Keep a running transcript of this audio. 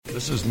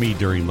This is me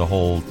during the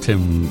whole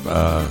Tim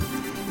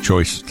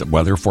Choice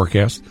weather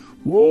forecast.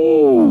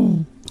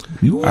 Whoa.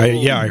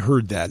 I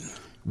heard that.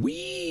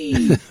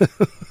 Wee.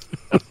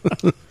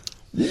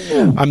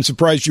 I'm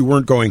surprised you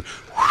weren't going.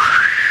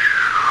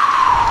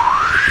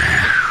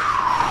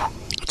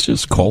 It's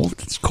just cold.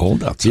 It's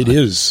cold outside. It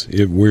is.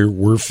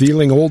 We're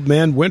feeling old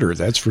man winter,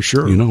 that's for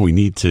sure. You know, we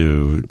need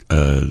to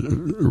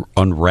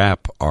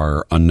unwrap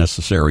our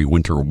unnecessary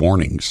winter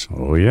warnings.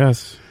 Oh,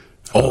 yes.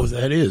 Oh,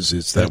 that is.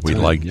 It's that we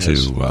time, like yes.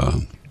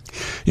 to.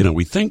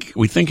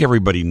 We think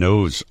everybody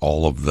knows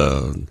all of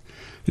the,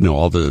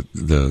 all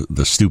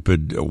the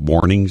stupid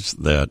warnings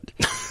that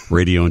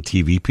radio and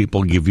TV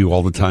people give you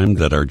all the time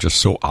that are just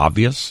so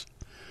obvious.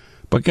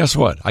 But guess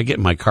what? I get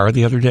in my car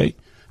the other day.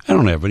 I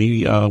don't have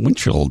any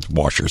windshield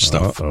washer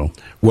stuff. Uh-oh.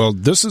 Well,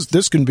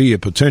 this can be a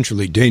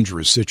potentially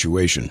dangerous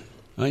situation.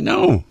 I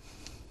know.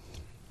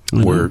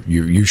 Where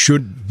you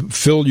should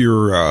fill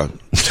your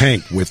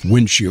tank with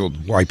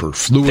windshield wiper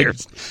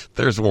fluid.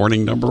 There's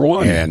warning number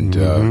one. And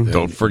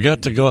don't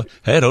forget to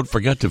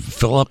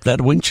fill up that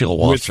windshield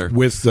washer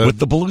with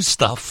the blue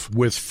stuff.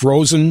 With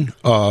frozen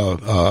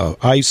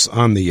ice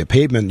on the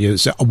pavement.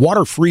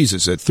 Water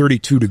freezes at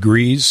 32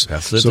 degrees.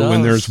 Yes, it so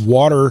when does. there's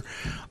water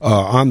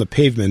on the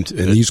pavement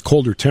in these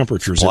colder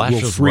temperatures, it will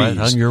Splashes freeze. right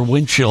on your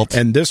windshield.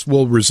 And this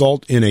will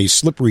result in a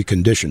slippery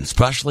condition.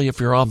 Especially if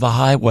you're on the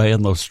highway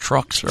and those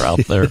trucks are out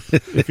there.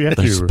 If you have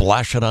They to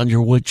splash it on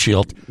your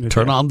windshield.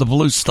 Turn on the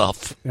blue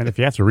stuff. And if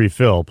you have to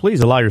refill,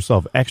 please allow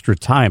yourself extra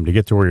time to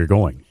get to where you're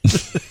going.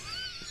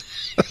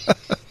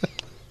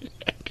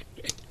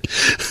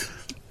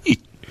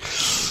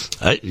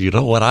 You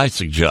know what I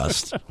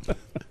suggest?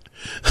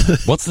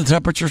 What's the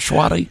temperature,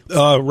 Schwatty?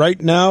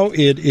 Right now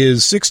it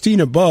is 16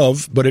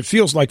 above, but it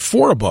feels like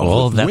 4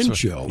 above with wind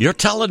chill. You're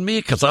telling me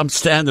because I'm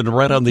standing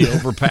right on the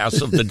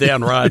overpass of the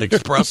Dan Ryan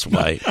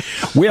Expressway.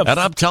 And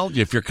I'm telling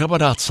you, if you're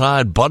coming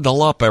outside,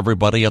 bundle up,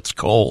 everybody. It's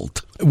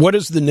cold. What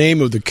is the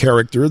name of the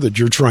character that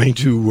you're trying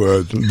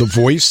to, the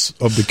voice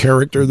of the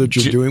character that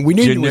you're doing? We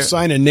need to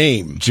assign a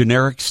name.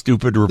 Generic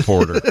stupid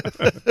reporter.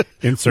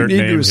 Insert we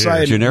need name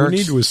to Generic we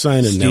need to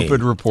assign a stupid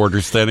name.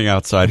 reporter standing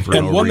outside for no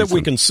reason. And one that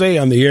we can say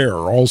on the air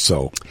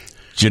also.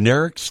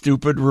 Generic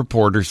stupid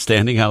reporter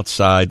standing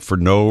outside for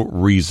no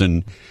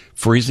reason,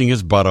 freezing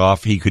his butt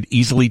off. He could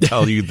easily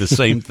tell you the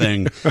same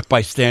thing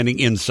by standing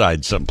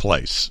inside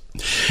someplace.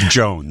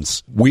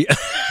 Jones. We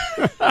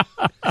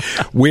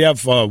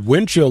have a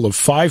wind chill of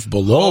 5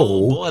 below.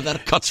 Oh, boy,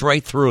 that cuts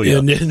right through you.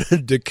 And in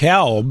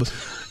DeKalb,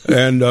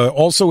 and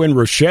also in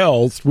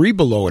Rochelle, 3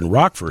 below in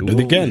Rockford. And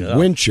again,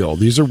 wind chill.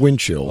 These are wind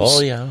chills.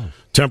 Oh, yeah.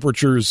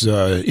 Temperatures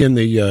in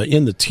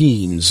the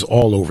teens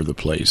all over the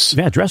place.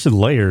 Yeah, dress in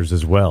layers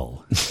as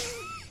well.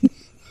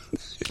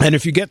 And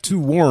if you get too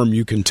warm,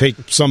 you can take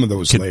some of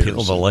those layers.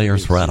 Peel the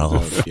layers right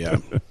off. Yeah.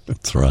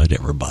 That's right,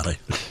 everybody.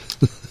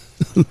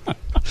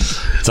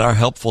 It's our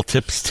helpful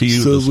tips to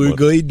you. So we're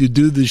going to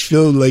do the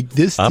show like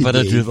this I'm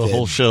today. going to do the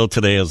whole show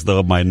today as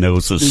though my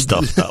nose is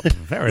stuffed up.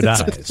 Very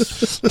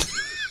nice.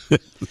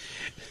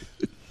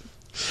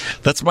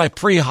 That's my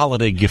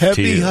pre-holiday gift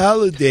to you. Happy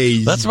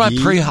holidays. That's my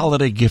Dee.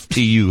 pre-holiday gift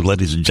to you,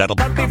 ladies and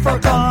gentlemen.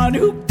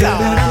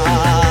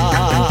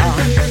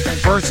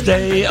 First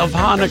day of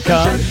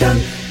Hanukkah.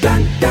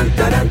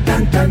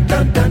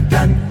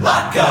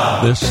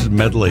 This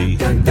medley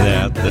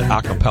that the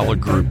a cappella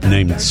group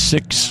named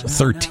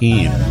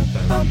 613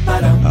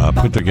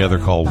 put together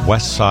called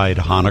West Side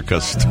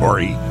Hanukkah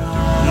Story.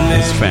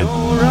 It's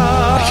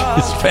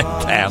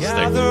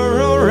fantastic.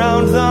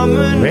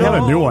 They have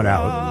a new one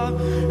out.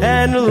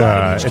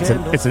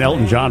 It's an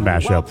Elton John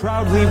mashup.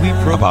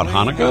 About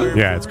Hanukkah?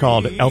 Yeah, it's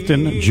called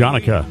Elton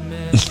Jonica.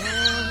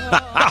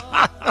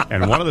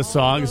 And one of the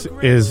songs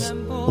is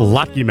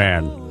Lucky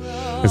Man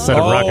instead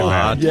of Rockin'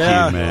 Man.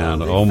 Yeah,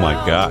 man. Oh, my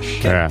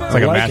gosh. Yeah, it's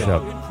like a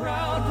mashup.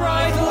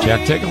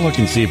 Jack, take a look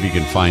and see if you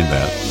can find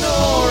that.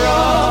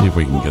 See if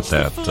we can get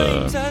that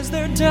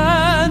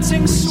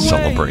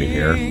celebrate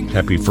here.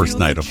 Happy first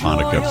night of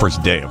Hanukkah,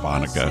 first day of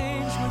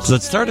Hanukkah. Does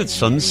it start at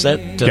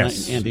sunset tonight,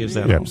 Yes. Andy? Is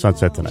that Yeah,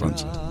 sunset tonight.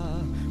 Sunset.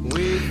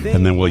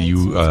 And then will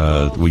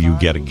you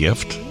get a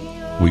gift?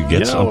 Will you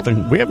get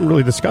something? We haven't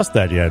really discussed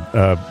that yet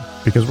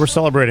because we're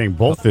celebrating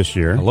both this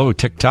year. Hello,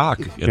 TikTok.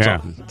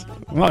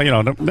 Well, you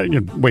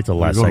wait till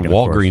the last Go to second.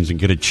 Walgreens and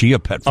get a Chia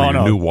Pet for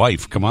your new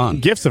wife. Come on.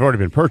 Gifts have already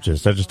been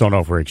purchased. I just don't know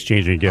if we're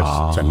exchanging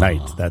gifts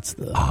tonight. That's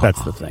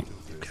the thing.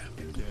 Okay.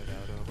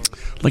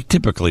 Like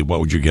typically, what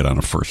would you get on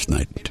a first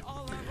night?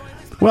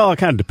 Well, it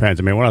kind of depends.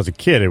 I mean, when I was a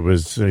kid, it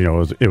was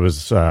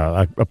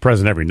a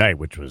present every night,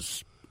 which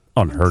was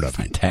unheard of.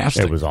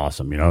 Fantastic. It was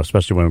awesome,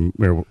 especially when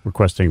we were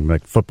requesting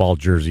like football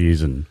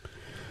jerseys and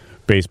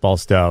baseball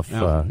stuff.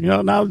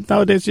 Yeah.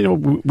 Nowadays,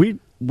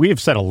 we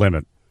have set a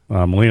limit.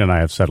 Melina and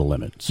I have set a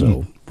limit,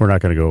 so we're not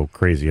going to go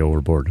crazy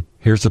overboard.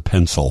 Here's a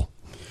pencil.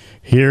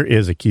 Here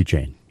is a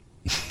keychain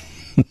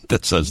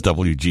that says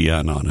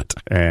WGN on it,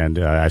 and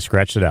I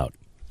scratched it out,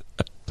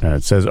 and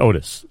it says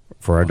Otis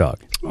for our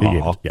dog. He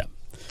gave it, yeah.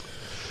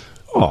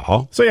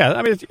 Oh, So, yeah,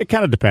 I mean, it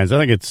kind of depends. I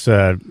think it's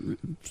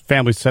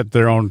families set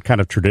their own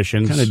kind of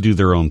traditions. kind of do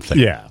their own thing.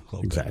 Yeah,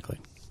 exactly.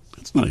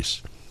 That's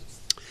nice.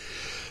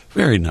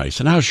 Very nice.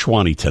 And how's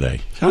Schwani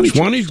today?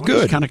 Schwani's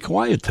good. Kind of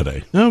quiet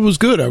today. No, it was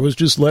good. I was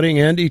just letting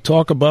Andy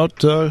talk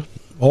about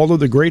all of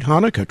the great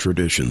Hanukkah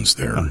traditions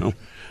there.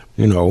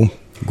 You know,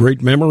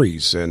 great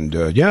memories. And,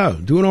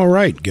 doing all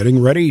right.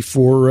 Getting ready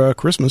for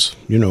Christmas,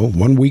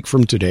 1 week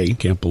from today.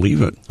 Can't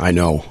believe it. I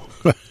know.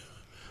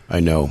 I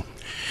know.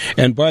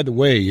 And by the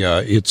way,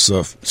 it's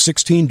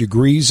 16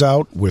 degrees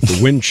out with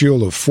a wind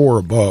chill of 4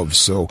 above,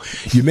 so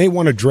you may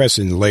want to dress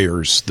in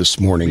layers this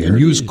morning and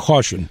use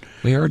caution.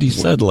 We already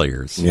said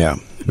layers. Yeah.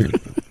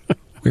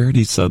 We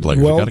already said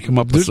layers. Well, We've got to come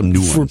up with some new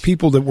ones. For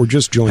people that were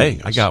just joining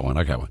Hey, us. I got one.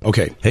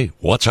 Okay. Hey,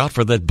 watch out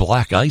for that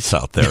black ice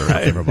out there,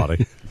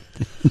 Everybody.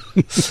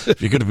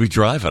 If you're going to be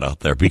driving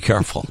out there, be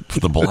careful.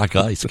 The black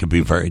ice can be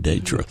very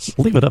dangerous.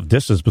 Leave enough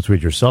distance between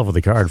yourself and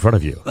the car in front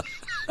of you.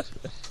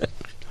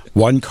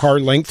 1 car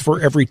length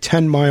for every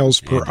 10 miles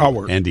per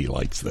hour. Andy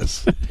likes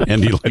this.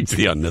 Andy likes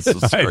the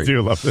unnecessary. I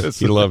do love this.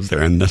 He loves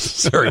their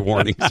unnecessary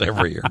warnings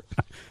every year.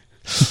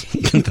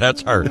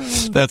 That's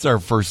our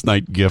first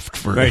night gift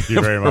for Thank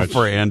you very much.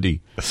 for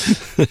Andy.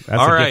 That's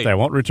All a right. gift I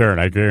won't return.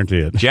 I guarantee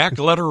it. Jack,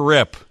 let her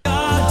rip. I'm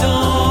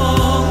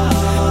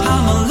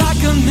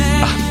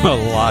a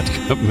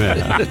latke man.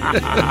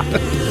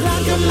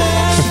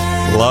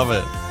 Love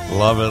it.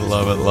 Love it,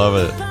 love it, love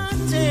it.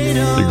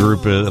 The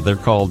group, they're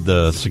called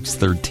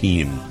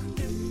 613.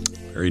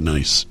 Very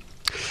nice.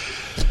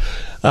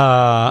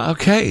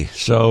 Okay,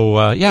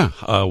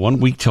 so, 1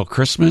 week till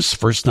Christmas,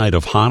 first night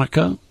of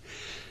Hanukkah.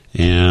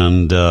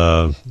 And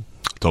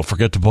don't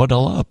forget to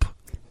bundle up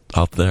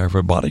out there,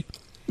 everybody.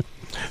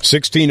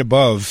 16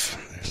 above,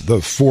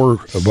 the 4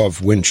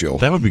 above wind chill.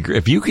 That would be great.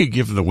 If you could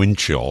give the wind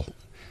chill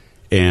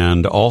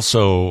and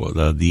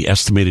also the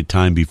estimated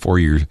time before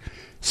your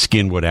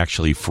skin would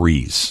actually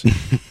freeze.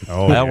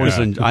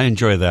 I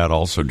enjoy that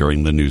also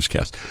during the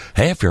newscast.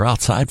 Hey, if you're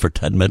outside for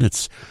 10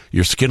 minutes,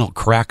 your skin will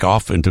crack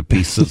off into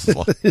pieces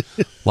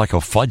like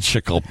a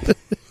fudgesicle.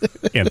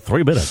 In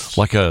 3 minutes.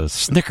 Like a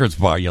Snickers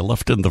bar you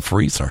left in the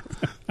freezer.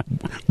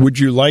 Would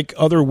you like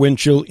other wind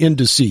chill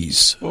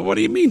indices? Well, what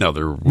do you mean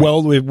other?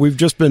 Well, we've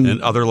just been...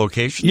 In other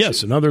locations?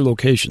 Yes, in other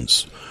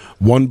locations.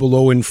 1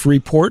 below in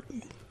Freeport,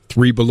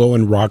 3 below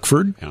in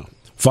Rockford,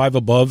 5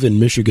 above in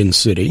Michigan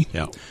City,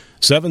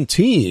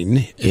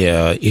 17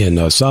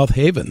 in South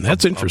Haven.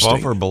 That's interesting.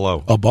 Above or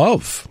below?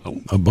 Above.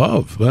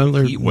 Above. Well,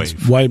 heat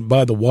wave. Right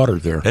by the water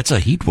there. It's a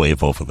heat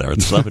wave over there.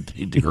 It's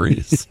 17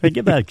 degrees. Hey,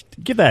 give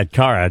that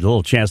car a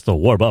little chance to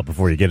warm up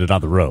before you get it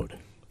on the road.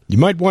 You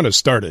might want to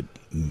start it.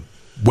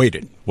 Wait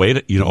it.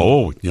 You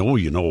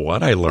know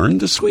what I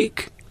learned this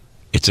week?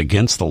 It's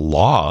against the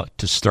law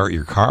to start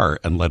your car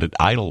and let it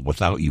idle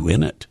without you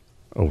in it.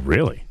 Oh,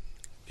 really?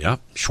 Yeah,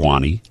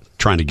 Schwani,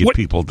 trying to get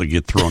people to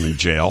get thrown in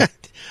jail.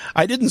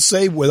 I didn't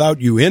say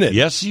without you in it.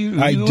 Yes,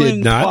 I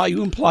did not.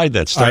 You implied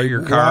that. Start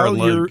your car. While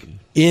you're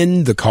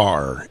in the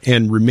car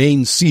and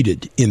remain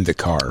seated in the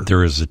car.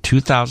 There is a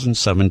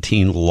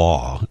 2017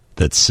 law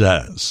that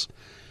says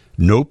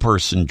no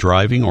person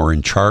driving or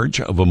in charge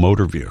of a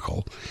motor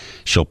vehicle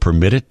shall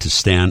permit it to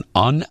stand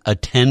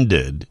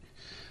unattended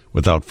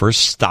without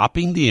first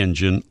stopping the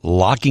engine,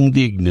 locking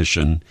the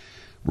ignition,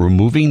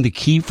 removing the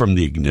key from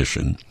the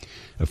ignition,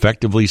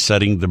 effectively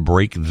setting the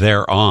brake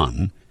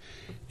thereon,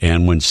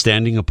 and when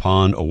standing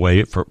upon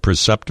a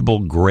perceptible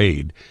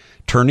grade,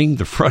 turning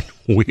the front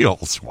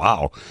wheels,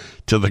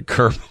 to the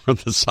curb or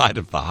the side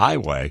of the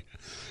highway.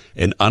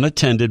 An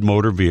unattended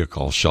motor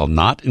vehicle shall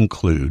not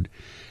include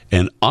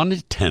an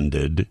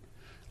unattended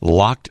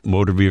locked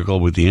motor vehicle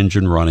with the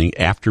engine running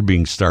after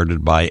being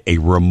started by a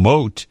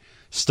remote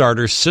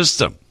starter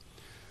system.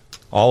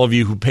 All of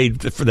you who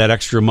paid for that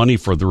extra money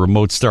for the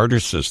remote starter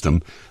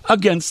system,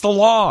 against the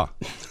law.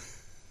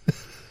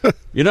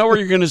 You know where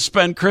you're going to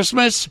spend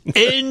Christmas?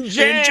 In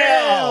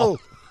jail!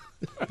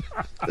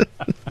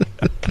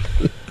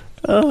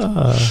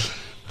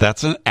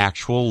 That's an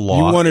actual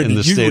law in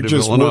the state of Illinois. You were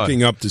just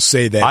looking up to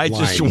say that I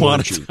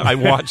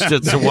watched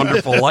It's a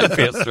Wonderful Life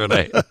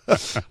yesterday.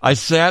 I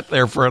sat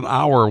there for an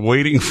hour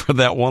waiting for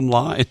that one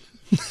line.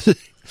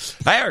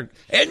 They're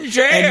in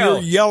jail. And you're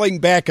yelling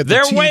back at the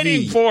TV. They're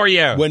waiting for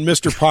you. When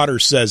Mr. Potter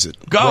says it.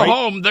 Go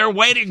home. They're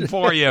waiting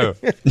for you.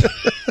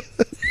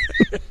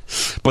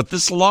 But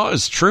this law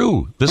is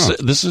true.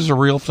 This is a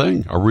real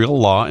thing, a real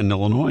law in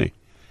Illinois.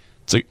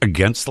 It's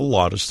against the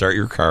law to start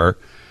your car,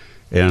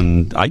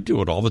 and I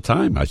do it all the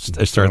time. I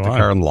start the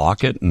car and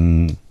lock it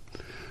and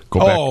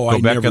go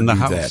back in the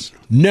house. That.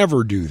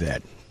 Never do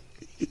that.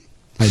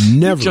 I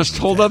never just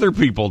told other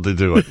people to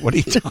do it. What are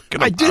you talking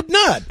about? I did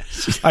not.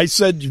 I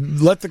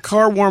said let the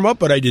car warm up,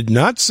 but I did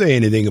not say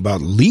anything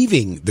about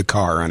leaving the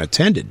car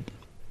unattended.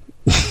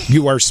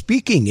 You are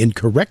speaking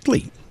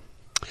incorrectly.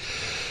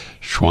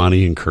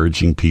 Schwani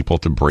encouraging people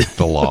to break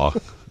the law.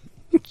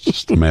 It's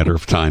just a matter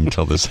of time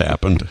till this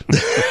happened.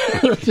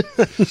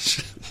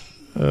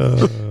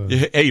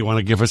 Hey, you want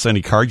to give us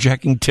any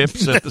carjacking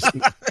tips at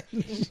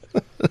this?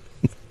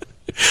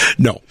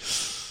 No.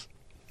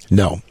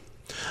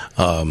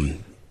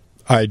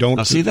 I don't.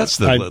 Now, see, that's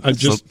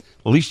the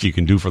least you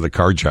can do for the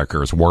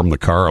carjacker is warm the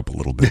car up a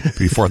little bit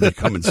before they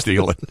come and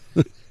steal it.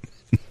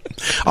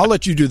 I'll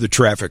let you do the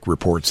traffic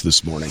reports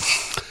this morning.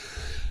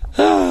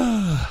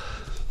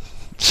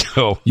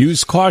 So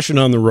use caution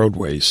on the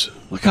roadways.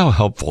 Look how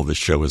helpful this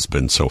show has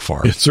been so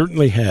far. It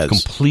certainly has.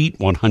 Complete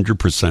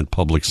 100%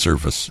 public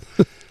service,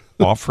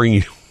 offering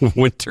you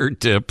winter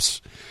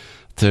tips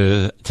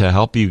to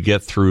help you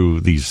get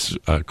through these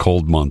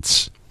cold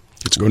months.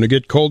 It's going to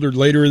get colder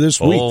later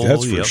this week,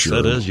 that's for yes, sure.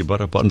 It is. You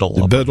better bundle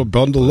you up. better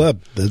bundle up.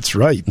 That's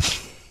right.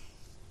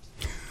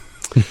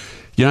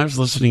 You know, I was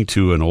listening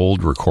to an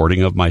old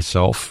recording of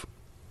myself.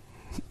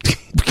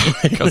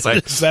 Because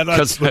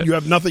you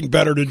have nothing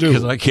better to do.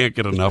 Because I can't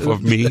get enough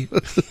of me.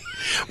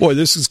 Boy,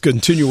 this is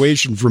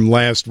continuation from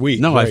last week.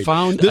 No, right? I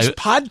found this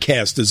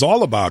podcast is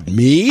all about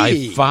me.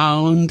 I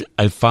found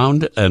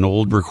an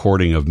old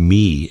recording of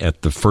me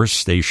at the first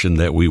station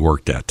that we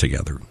worked at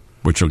together,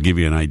 which will give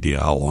you an idea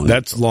how long.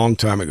 That's a long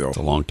time ago. It's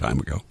a long time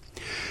ago,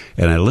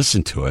 and I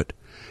listened to it.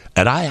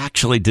 And I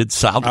actually did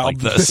sound like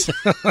this.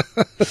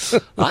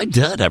 I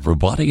did,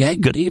 everybody. Hey,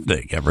 good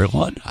evening,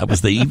 everyone. I was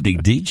the evening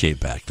DJ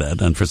back then,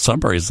 and for some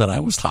reason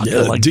I was talking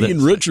like Dean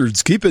this.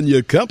 Richards keeping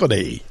you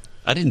company.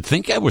 I didn't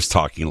think I was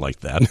talking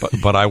like that,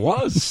 but I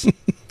was.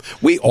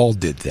 We all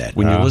did that.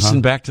 When you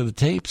listen back to the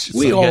tapes, it's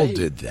we like, all hey,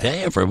 did that.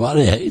 Hey,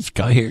 everybody. Hey,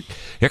 here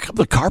come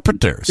the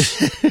Carpenters.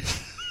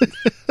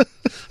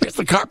 Here's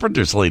the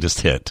Carpenters'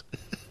 latest hit.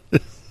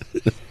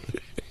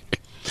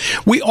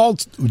 We all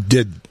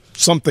did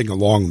something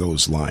along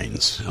those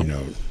lines, you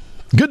know.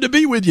 Good to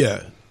be with you.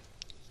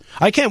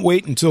 I can't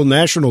wait until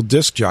National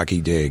Disc Jockey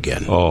Day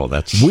again. Oh,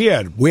 we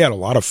had a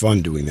lot of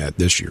fun doing that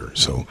this year.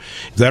 So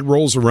if that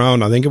rolls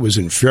around, I think it was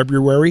in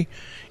February.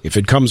 If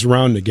it comes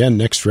around again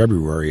next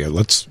February,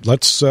 let's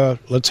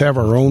have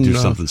our own do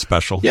something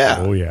special. Yeah,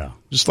 oh yeah,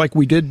 just like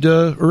we did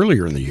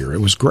earlier in the year.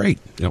 It was great.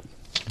 Yep.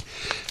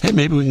 Hey,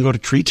 maybe we can go to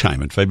Tree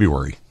Time in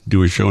February.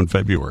 Do a show in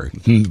February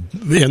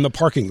in the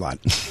parking lot.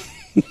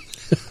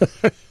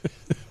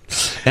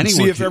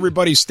 See if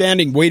everybody's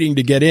standing waiting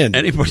to get in.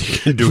 Anybody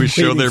can do a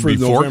show there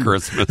before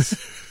Christmas.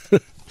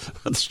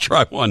 Let's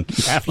try one.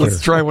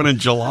 Let's try one in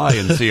July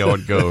and see how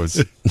it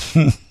goes.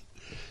 Oh,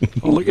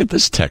 look at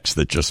this text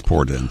that just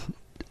poured in.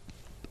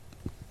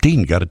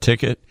 Dean, got a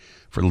ticket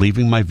for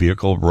leaving my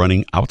vehicle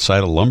running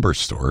outside a lumber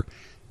store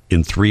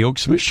in Three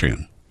Oaks,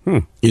 Michigan.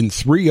 In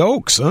Three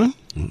Oaks, huh?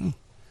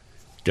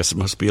 Guess it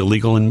must be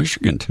illegal in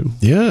Michigan, too.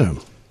 Yeah.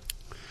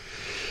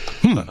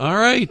 All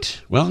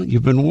right. Well,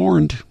 you've been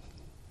warned.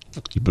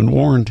 You've been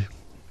warned.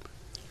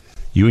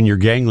 You and your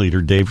gang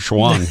leader, Dave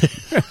Schwang,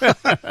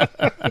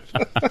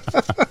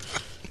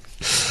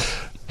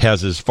 has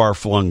his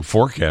far-flung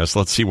forecast.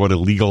 Let's see what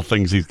illegal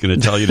things he's going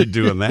to tell you to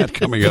do in that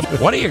coming up.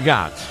 What do you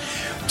got?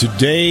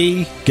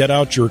 Today, get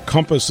out your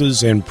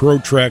compasses and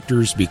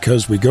protractors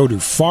because we go to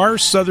far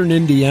southern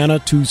Indiana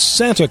to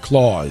Santa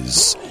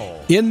Claus,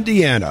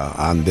 Indiana,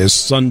 on this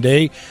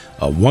Sunday,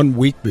 1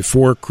 week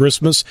before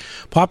Christmas.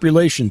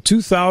 Population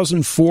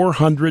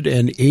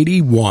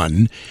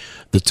 2,481.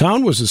 The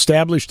town was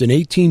established in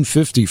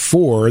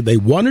 1854. They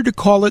wanted to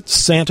call it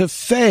Santa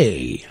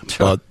Fe,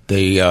 but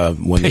they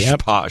wanted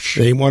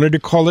to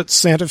call it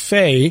Santa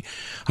Fe.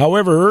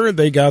 However,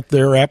 they got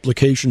their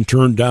application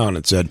turned down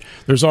and said,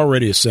 "There's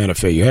already a Santa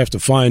Fe. You have to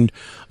find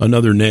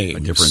another name."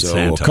 A different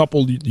Santa. A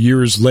couple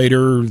years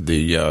later,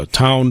 the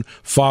town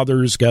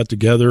fathers got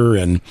together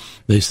and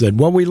they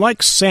said, "Well, we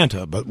like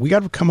Santa, but we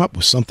got to come up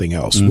with something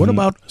else. What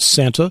about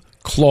Santa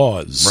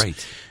Claus?" Right.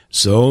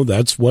 So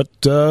that's what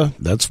the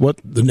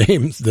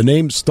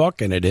name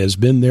stuck, and it has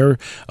been there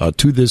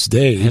to this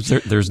day.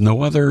 There's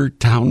no other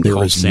town there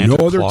called is Santa no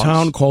Claus? other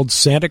town called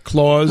Santa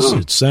Claus.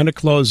 It's Santa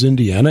Claus,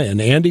 Indiana,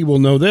 and Andy will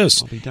know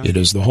this. It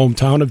is the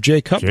hometown of Jay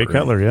Cutler. Jay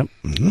Cutler, yep.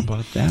 How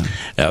about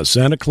that?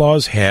 Santa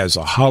Claus has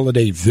a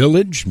holiday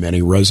village.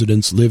 Many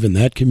residents live in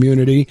that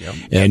community,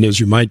 and as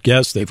you might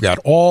guess, they've got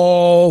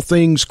all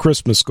things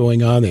Christmas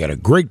going on. They had a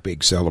great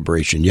big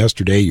celebration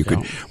yesterday. You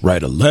could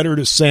write a letter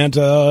to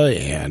Santa,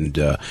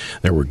 and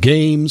there were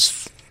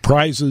games,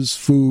 prizes,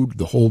 food,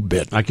 the whole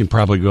bit. I can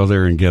probably go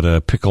there and get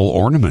a pickle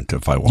ornament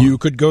if I want. You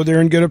could go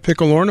there and get a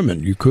pickle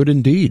ornament. You could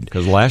indeed.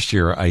 Because last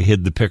year I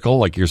hid the pickle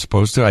like you're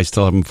supposed to. I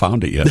still haven't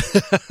found it yet.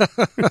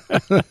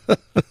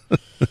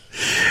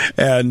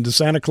 And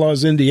Santa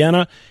Claus,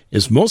 Indiana,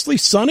 is mostly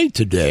sunny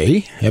today.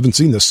 Haven't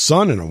seen the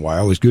sun in a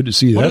while. It's good to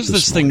see that. What is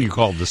this thing you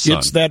call the sun?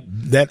 It's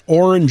that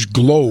orange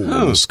glow in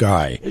the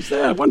sky.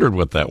 I wondered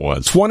what that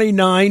was.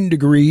 29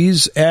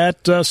 degrees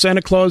at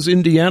Santa Claus,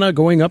 Indiana,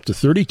 going up to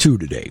 32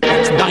 today.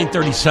 It's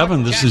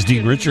 9:37. This is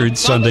Dean Richards,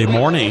 Sunday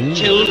morning.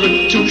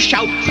 Children to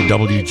shout.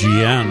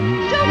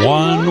 WGN,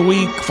 1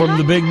 week from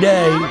the big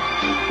day.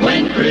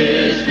 When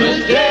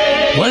Christmas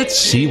Day. Let's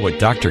see what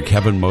Dr.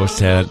 Kevin Most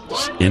had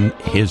in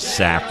his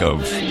sack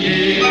of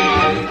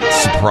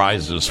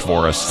surprises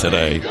for us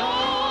today.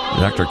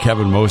 Dr.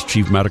 Kevin Most,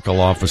 Chief Medical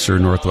Officer,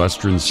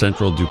 Northwestern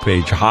Central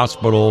DuPage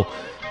Hospital.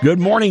 Good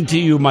morning to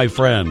you, my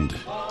friend.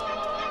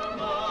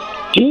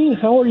 Gene,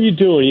 how are you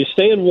doing? You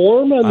staying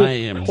warm on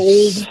this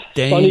cold,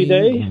 sunny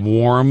day?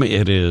 Warm.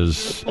 It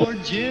is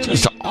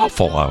just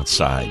awful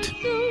outside,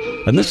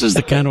 and this is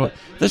the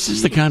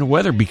kind of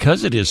weather,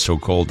 because it is so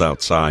cold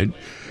outside,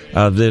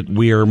 that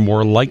we are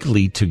more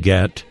likely to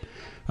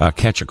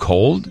catch a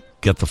cold,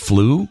 get the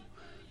flu.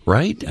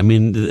 Right? I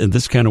mean,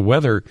 this kind of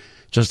weather,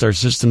 just our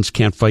systems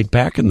can't fight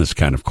back in this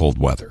kind of cold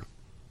weather.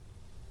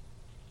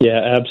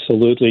 Yeah,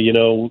 absolutely.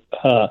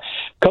 A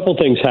couple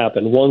things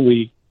happen. One,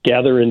 we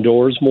gather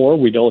indoors more.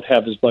 We don't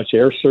have as much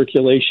air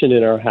circulation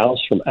in our house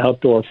from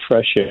outdoor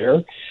fresh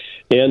air.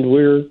 And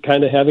we're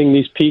kind of having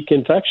these peak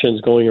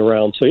infections going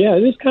around. So, yeah,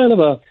 it is kind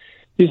of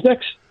these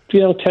next,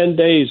 10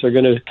 days are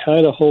going to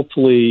kind of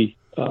hopefully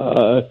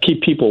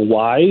keep people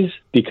wise,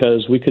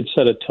 because we could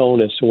set a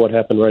tone as to what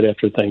happened right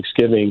after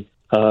Thanksgiving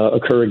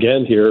occur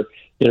again here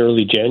in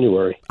early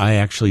January. I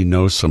actually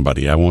know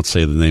somebody, I won't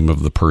say the name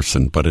of the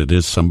person, but it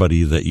is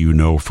somebody that you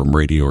know from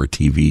radio or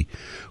TV,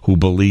 who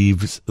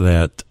believes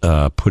that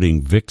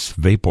putting Vicks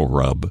Vapor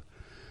Rub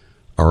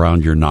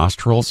around your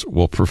nostrils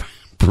will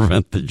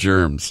prevent the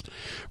germs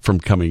from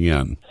coming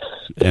in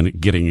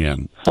and getting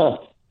in. Huh.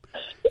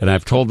 And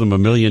I've told them a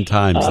million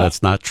times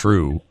that's not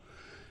true.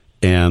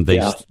 And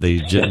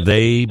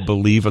they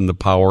believe in the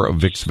power of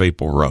Vicks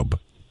Vapor Rub.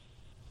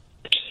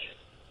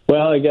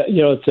 Well,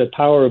 it's the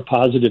power of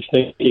positive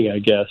thinking, I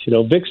guess.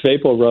 Vicks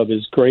Vapor Rub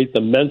is great. The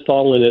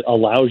menthol in it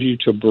allows you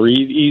to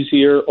breathe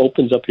easier,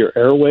 opens up your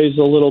airways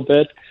a little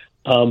bit,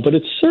 but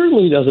it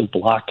certainly doesn't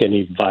block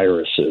any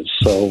viruses.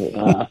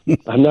 So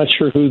I'm not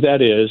sure who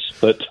that is,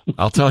 but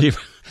I'll tell you.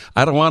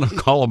 I don't want to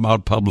call them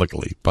out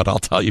publicly, but I'll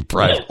tell you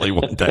privately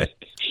one day.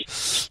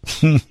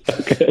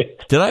 Okay.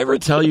 Did I ever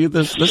tell you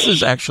this? This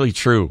is actually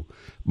true.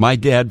 My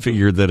dad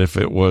figured that if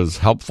it was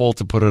helpful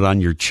to put it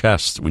on your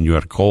chest when you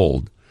had a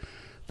cold,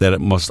 that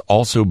it must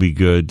also be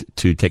good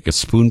to take a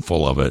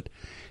spoonful of it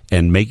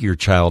and make your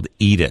child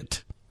eat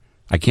it.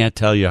 I can't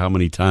tell you how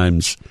many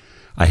times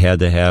I had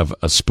to have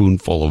a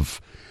spoonful of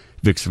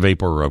Vicks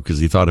Vapor Rub, because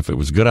he thought if it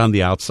was good on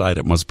the outside,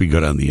 it must be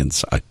good on the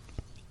inside.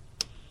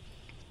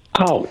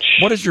 Ouch.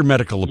 What is your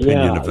medical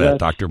opinion of that,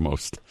 Dr.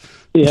 Most?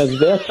 Yeah,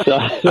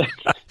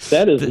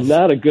 that is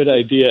not a good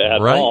idea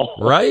at all.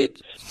 Right?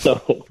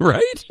 So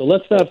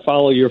let's not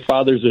follow your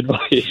father's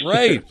advice.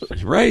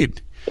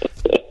 Right.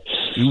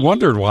 You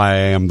wondered why I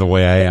am the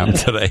way I am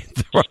today.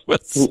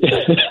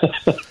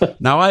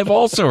 Now, I've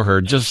also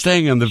heard, just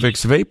staying on the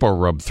Vicks Vapor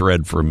Rub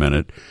thread for a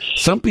minute,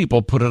 some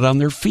people put it on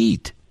their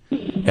feet,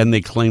 and they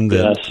claim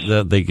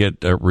that they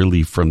get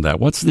relief from that.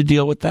 What's the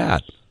deal with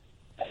that?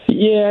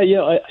 Yeah,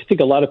 I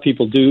think a lot of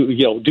people do.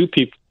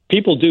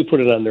 People do put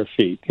it on their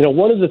feet.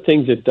 One of the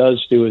things it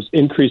does do is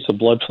increase the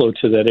blood flow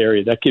to that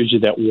area. That gives you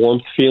that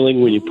warmth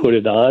feeling when you put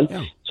it on.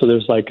 Yeah. So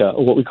there's like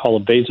what we call a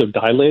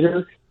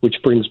vasodilator,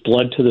 which brings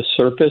blood to the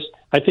surface.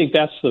 I think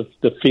that's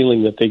the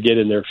feeling that they get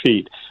in their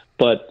feet.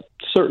 But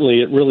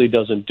certainly it really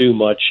doesn't do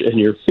much in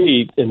your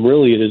feet, and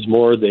really it is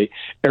more the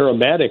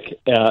aromatic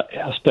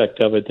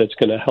aspect of it that's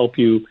going to help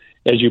you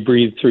as you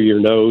breathe through your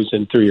nose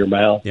and through your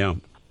mouth. Yeah.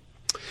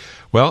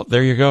 Well,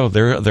 there you go.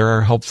 There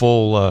are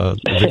helpful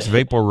Vicks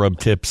Vapor Rub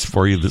tips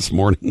for you this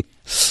morning.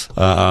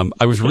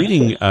 I was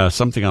reading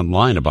something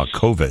online about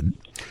COVID,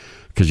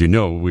 because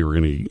we were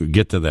going to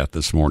get to that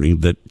this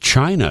morning, that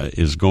China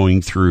is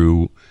going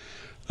through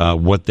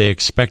what they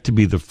expect to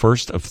be the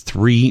first of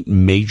 3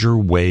 major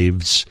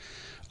waves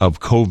of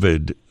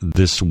COVID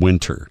this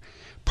winter.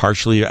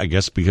 Partially, I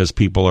guess, because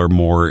people are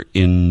more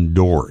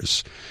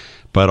indoors,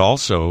 but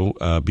also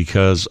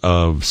because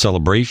of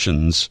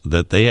celebrations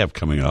that they have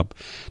coming up.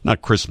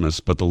 Not Christmas,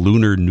 but the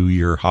Lunar New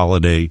Year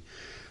holiday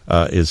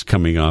is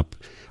coming up.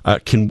 Are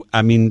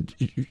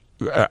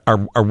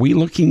we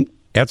looking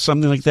at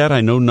something like that?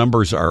 I know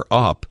numbers are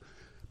up,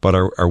 but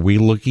are we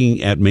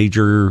looking at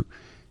major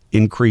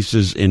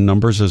increases in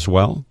numbers as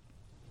well?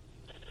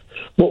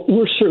 Well,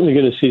 we're certainly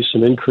going to see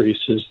some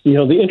increases.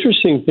 The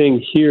interesting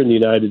thing here in the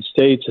United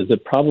States is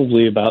that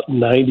probably about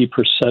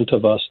 90%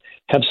 of us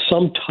have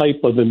some type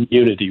of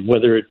immunity,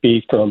 whether it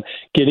be from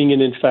getting an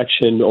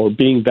infection or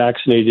being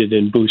vaccinated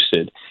and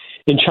boosted.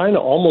 In China,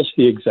 almost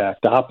the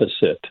exact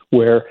opposite,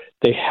 where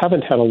they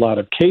haven't had a lot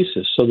of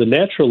cases. So the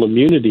natural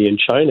immunity in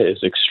China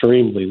is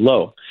extremely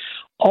low.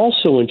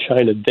 Also in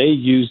China, they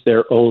use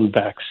their own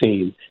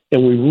vaccine,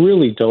 and we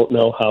really don't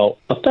know how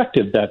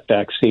effective that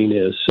vaccine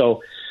is.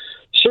 So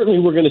certainly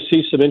we're going to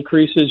see some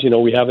increases.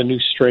 We have a new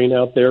strain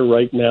out there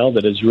right now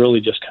that has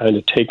really just kind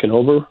of taken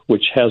over,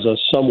 which has us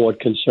somewhat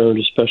concerned,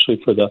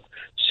 especially for the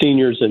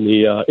seniors and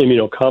the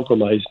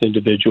immunocompromised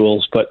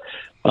individuals. But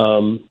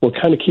we're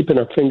kind of keeping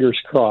our fingers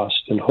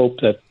crossed and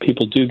hope that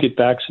people do get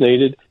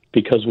vaccinated,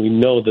 because we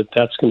know that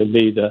that's going to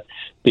be the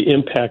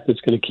impact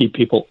that's going to keep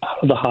people out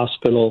of the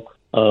hospital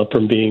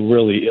from being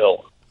really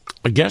ill.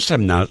 I guess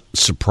I'm not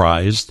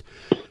surprised,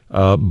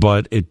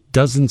 but it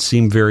doesn't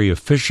seem very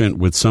efficient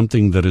with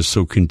something that is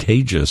so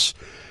contagious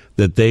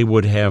that they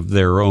would have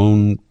their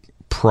own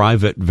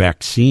private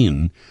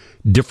vaccine,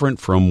 different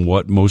from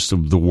what most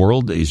of the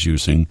world is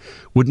using.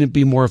 Wouldn't it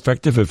be more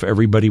effective if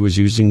everybody was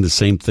using the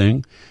same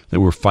thing,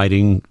 that we're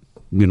fighting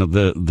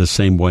the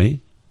same way?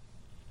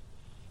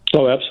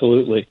 Oh,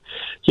 absolutely.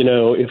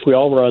 If we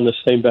all were on the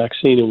same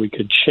vaccine and we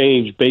could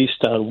change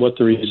based on what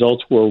the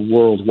results were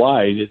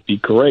worldwide, it'd be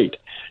great.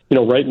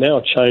 Right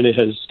now, China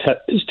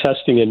is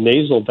testing a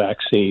nasal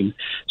vaccine.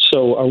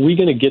 So are we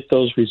going to get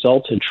those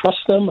results and trust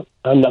them?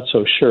 I'm not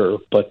so sure,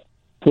 but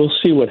we'll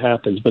see what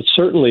happens. But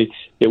certainly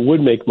it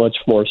would make much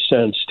more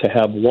sense to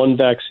have one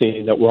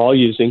vaccine that we're all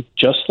using,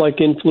 just like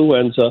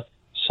influenza,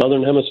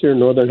 Southern Hemisphere,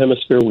 Northern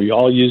Hemisphere, we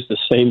all use the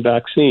same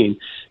vaccine,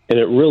 and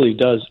it really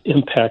does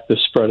impact the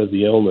spread of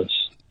the illness.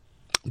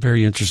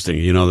 Very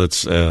interesting.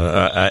 That's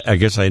I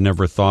guess I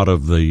never thought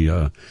of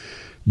the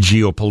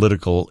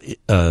geopolitical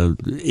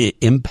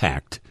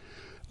impact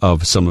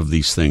of some of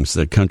these things,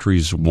 that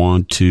countries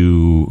want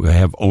to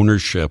have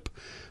ownership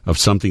of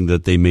something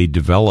that they may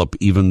develop,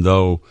 even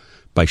though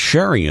by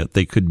sharing it,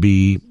 they could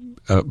be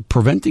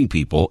preventing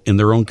people in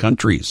their own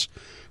countries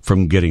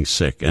from getting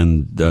sick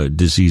and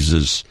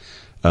diseases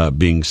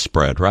being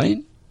spread, right?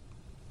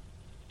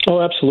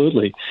 Oh,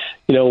 absolutely.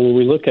 When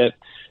we look at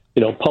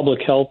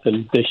public health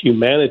and the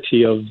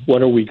humanity of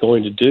what are we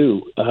going to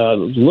do,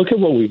 look at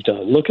what we've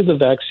done. Look at the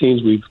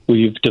vaccines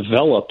we've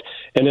developed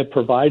and have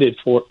provided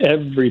for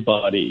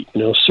everybody,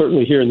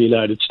 certainly here in the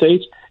United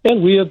States.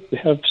 And we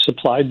have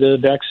supplied the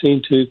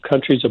vaccine to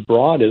countries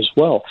abroad as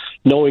well,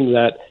 knowing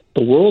that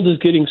the world is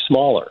getting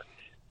smaller.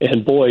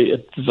 And boy,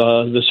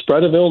 the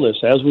spread of illness,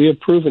 as we have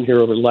proven here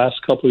over the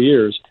last couple of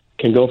years,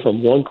 can go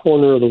from one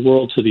corner of the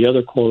world to the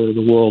other corner of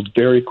the world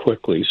very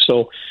quickly.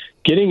 So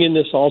getting in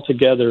this all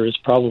together is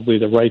probably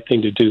the right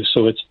thing to do.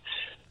 So it's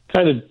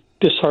kind of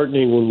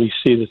disheartening when we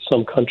see that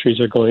some countries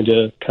are going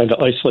to kind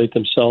of isolate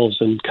themselves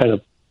and kind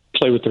of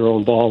play with their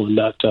own ball and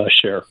not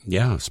share.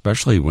 Yeah,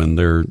 especially when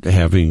they're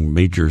having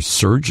major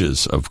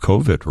surges of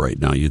COVID right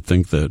now. You'd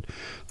think that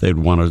they'd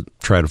want to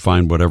try to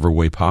find whatever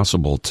way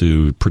possible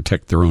to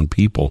protect their own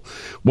people.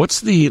 What's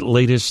the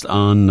latest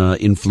on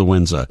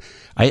influenza?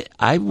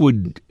 I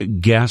would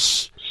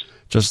guess,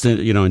 just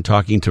in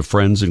talking to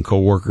friends and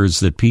coworkers,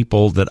 that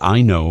people that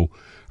I know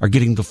are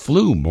getting the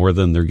flu more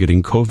than they're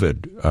getting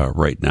COVID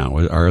right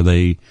now. Are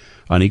they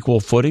on equal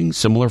footing,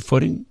 similar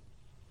footing?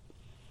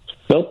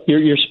 Nope,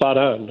 you're spot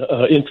on.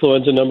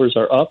 Influenza numbers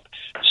are up.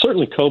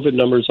 Certainly COVID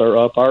numbers are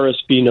up.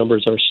 RSV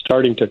numbers are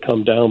starting to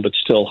come down, but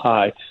still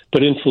high.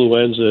 But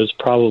influenza is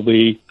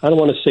probably, I don't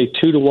want to say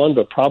 2 to 1,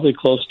 but probably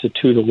close to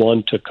 2 to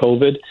 1 to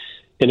COVID.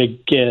 And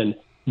again,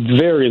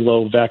 very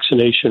low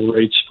vaccination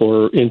rates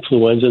for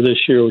influenza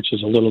this year, which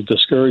is a little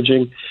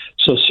discouraging.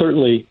 So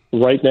certainly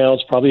right now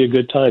it's probably a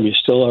good time. You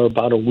still are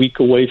about a week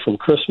away from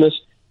Christmas.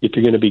 If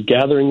you're going to be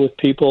gathering with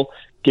people,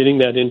 getting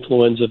that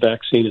influenza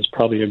vaccine is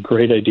probably a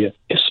great idea,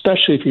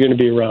 especially if you're going to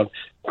be around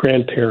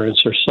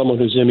grandparents or someone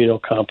who's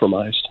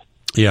immunocompromised.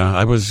 Yeah,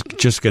 I was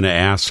just going to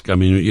ask. I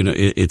mean,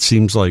 it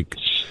seems like,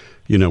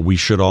 we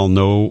should all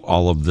know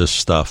all of this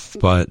stuff,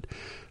 but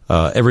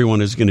everyone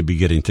is going to be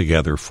getting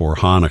together for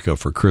Hanukkah,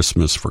 for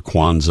Christmas, for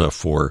Kwanzaa,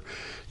 for,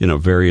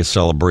 various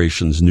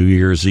celebrations, New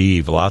Year's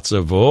Eve, lots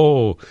of,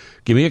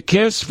 give me a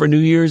kiss for New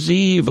Year's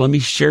Eve. Let me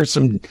share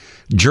some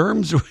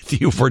germs with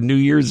you for New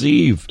Year's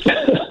Eve.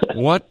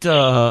 What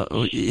are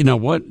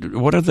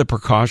the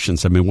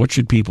precautions? I mean, what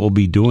should people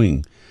be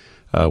doing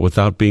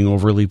without being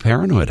overly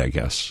paranoid, I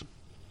guess?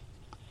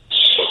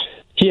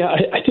 Yeah,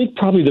 I think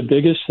probably the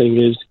biggest thing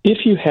is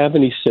if you have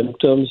any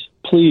symptoms,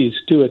 please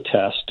do a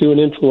test, do an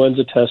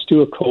influenza test,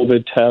 do a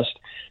COVID test.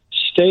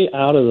 Stay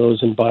out of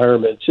those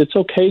environments. It's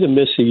okay to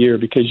miss a year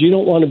because you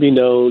don't want to be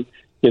known,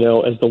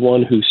 as the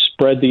one who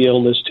spread the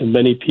illness to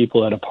many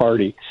people at a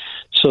party.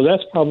 So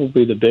that's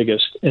probably the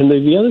biggest. And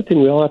the other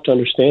thing we all have to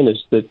understand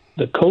is that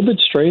the COVID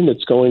strain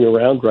that's going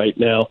around right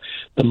now,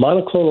 the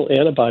monoclonal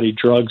antibody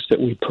drugs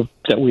that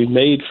we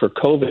made for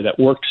COVID that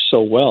worked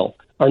so well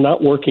are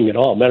not working at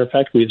all. Matter of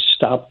fact, we have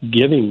stopped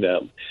giving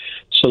them.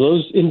 So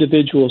those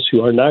individuals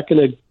who are not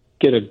going to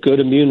get a good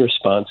immune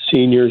response,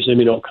 seniors,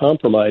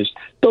 immunocompromised,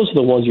 those are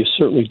the ones you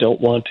certainly don't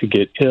want to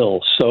get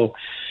ill. So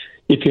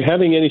if you're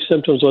having any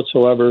symptoms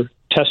whatsoever,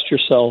 test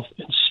yourself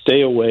and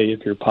stay away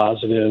if you're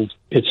positive.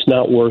 It's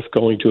not worth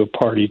going to a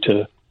party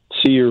to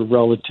see your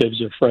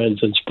relatives or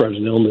friends and spread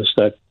an illness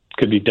that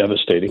could be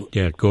devastating.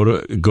 Yeah, go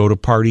to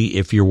party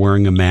if you're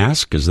wearing a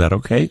mask. Is that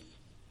okay?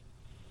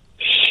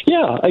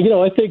 Yeah,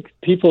 I think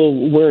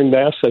people wearing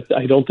masks,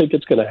 I don't think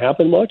it's going to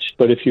happen much.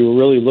 But if you were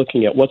really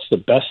looking at what's the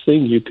best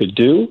thing you could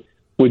do,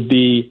 would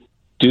be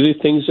do the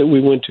things that we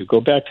went to.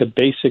 Go back to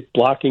basic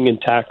blocking and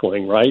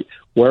tackling, right?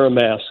 Wear a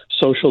mask,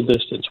 social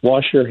distance,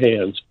 wash your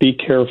hands, be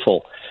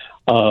careful.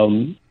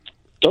 Those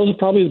are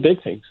probably the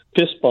big things.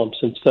 Fist bumps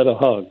instead of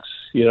hugs.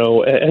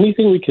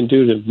 Anything we can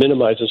do to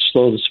minimize and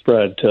slow the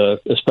spread,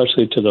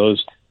 especially to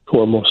those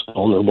who are most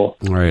vulnerable.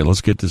 All right,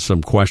 let's get to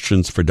some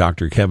questions for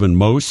Dr. Kevin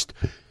Most.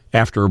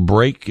 After a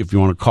break, if you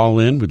want to call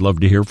in, we'd love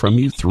to hear from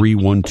you.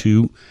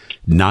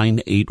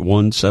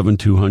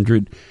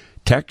 312-981-7200.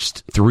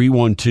 Text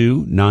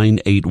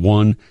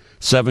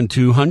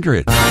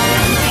 312-981-7200.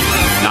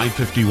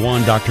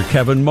 951, Dr.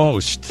 Kevin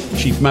Most,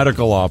 Chief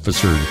Medical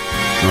Officer,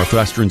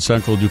 Northwestern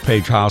Central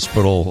DuPage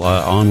Hospital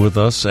on with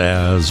us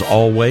as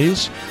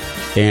always.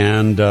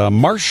 And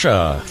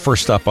Marcia,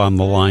 first up on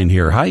the line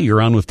here. Hi,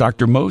 you're on with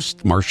Dr.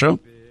 Most. Marcia?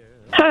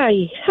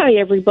 Hi,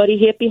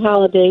 everybody. Happy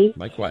holidays.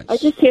 Likewise. I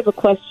just have a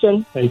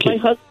question. Thank you. My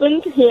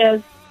husband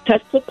has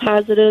tested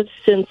positive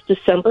since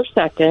December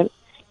 2nd.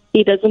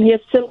 He doesn't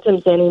have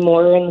symptoms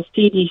anymore, and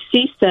the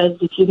CDC says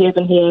if you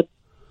haven't had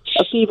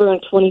a fever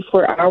in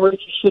 24 hours,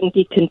 you shouldn't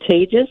be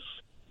contagious.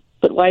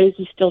 But why is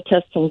he still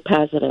testing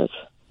positive?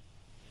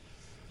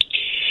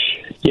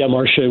 Yeah,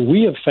 Marcia,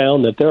 we have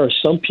found that there are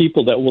some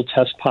people that will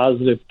test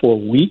positive for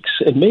weeks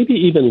and maybe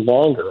even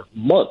longer,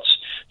 months.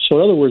 So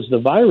in other words, the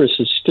virus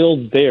is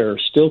still there,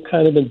 still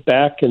kind of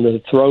back in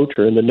the throat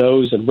or in the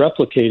nose and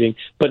replicating,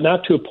 but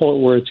not to a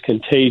point where it's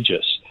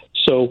contagious.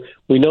 So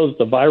we know that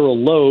the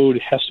viral load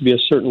has to be a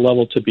certain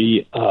level to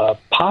be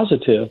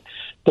positive,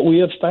 but we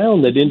have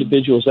found that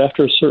individuals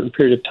after a certain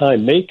period of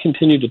time may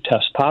continue to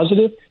test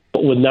positive,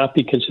 but would not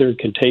be considered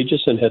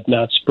contagious and had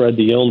not spread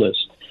the illness.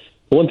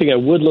 One thing I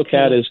would look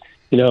at is,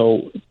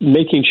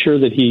 making sure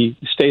that he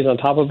stays on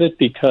top of it,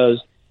 because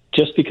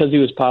just because he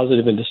was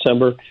positive in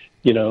December,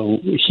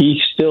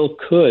 he still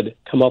could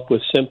come up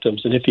with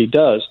symptoms. And if he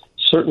does,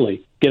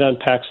 certainly get on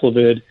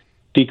Paxlovid,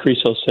 decrease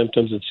those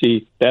symptoms, and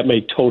see that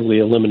may totally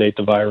eliminate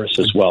the virus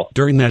as well.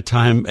 During that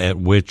time at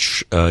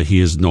which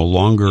he is no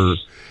longer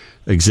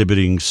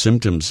exhibiting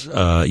symptoms,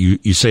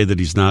 you say that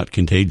he's not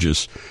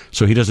contagious,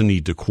 so he doesn't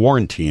need to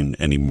quarantine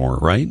anymore,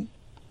 right?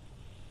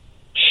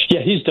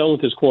 Yeah, he's done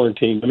with his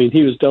quarantine. I mean,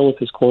 he was done with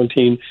his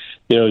quarantine,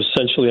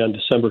 essentially on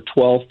December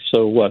 12th.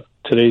 So what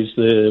is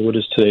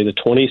today, the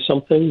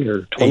 20-something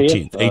or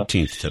 20th?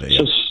 18th today. Yeah.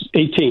 So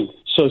 18th.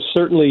 So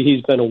certainly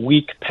he's been a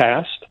week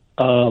past.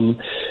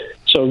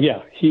 So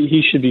yeah,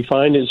 he should be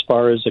fine as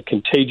far as a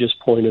contagious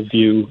point of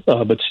view,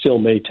 but still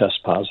may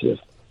test positive.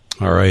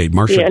 All right,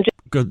 Marcia. Yeah,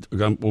 Good.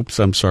 Oops,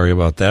 I'm sorry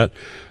about that.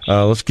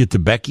 Let's get to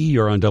Becky.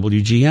 You're on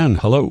WGN.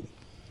 Hello.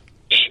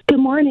 Good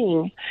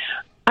morning.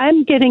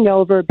 I'm getting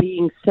over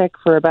being sick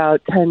for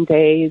about 10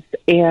 days,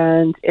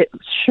 and it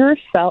sure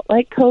felt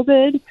like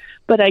COVID,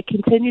 but I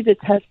continue to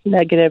test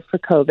negative for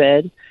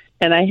COVID,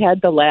 and I had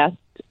the last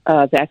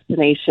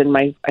vaccination,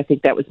 I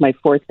think that was my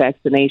fourth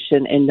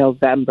vaccination in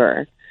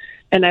November.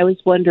 And I was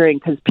wondering,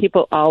 because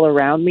people all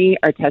around me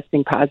are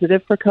testing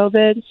positive for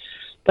COVID,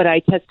 but I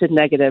tested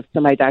negative, so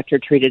my doctor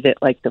treated it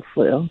like the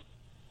flu.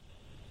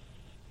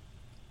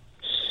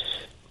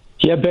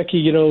 Yeah,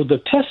 Becky,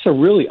 the tests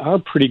are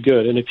pretty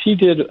good. And if he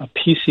did a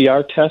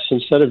PCR test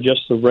instead of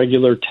just the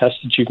regular test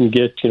that you can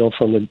get,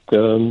 from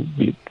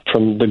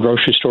the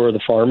grocery store or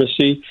the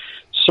pharmacy,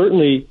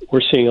 certainly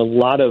we're seeing a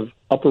lot of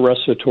upper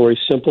respiratory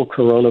simple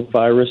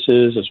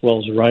coronaviruses as well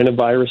as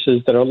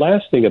rhinoviruses that are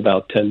lasting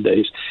about 10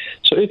 days.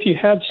 So if you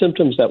had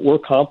symptoms that were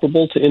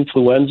comparable to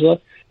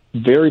influenza,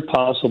 very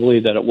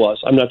possibly that it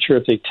was. I'm not sure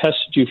if they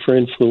tested you for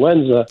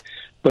influenza,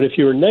 but if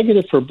you were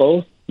negative for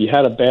both, you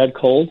had a bad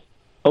cold,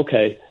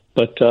 okay.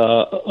 But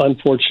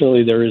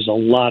unfortunately, there is a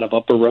lot of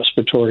upper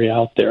respiratory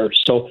out there.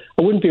 So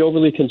I wouldn't be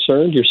overly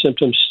concerned. Your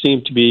symptoms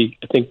seem to be,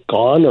 I think,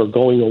 gone or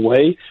going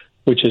away,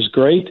 which is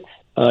great.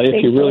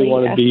 If you really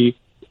want to be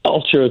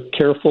ultra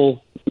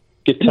careful,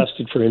 get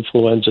tested for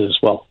influenza as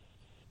well.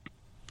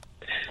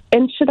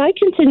 And should I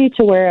continue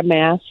to wear a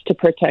mask to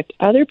protect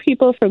other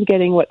people from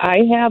getting what I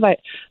have?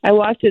 I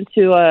walked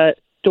into a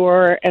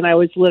store, and I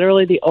was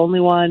literally the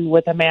only one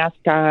with a mask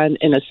on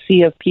in a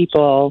sea of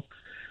people.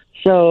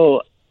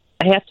 So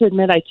I have to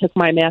admit I took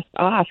my mask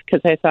off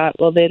because I thought,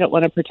 well, they don't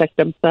want to protect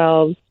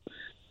themselves.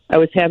 I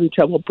was having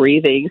trouble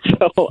breathing.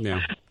 So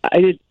Yeah.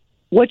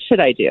 What should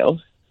I do?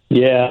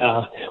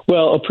 Yeah.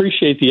 Well,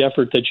 appreciate the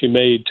effort that you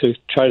made to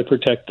try to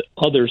protect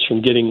others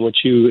from getting what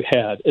you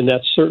had. And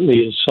that certainly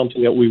is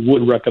something that we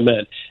would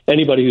recommend.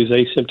 Anybody who's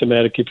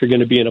asymptomatic, if you're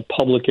going to be in a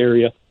public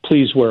area,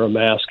 please wear a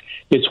mask.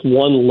 It's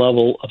one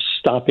level of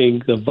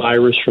stopping the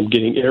virus from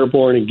getting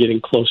airborne and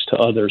getting close to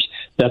others.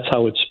 That's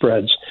how it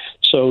spreads.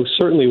 So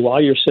certainly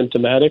while you're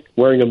symptomatic,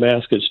 wearing a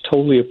mask is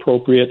totally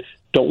appropriate.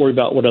 Don't worry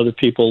about what other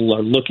people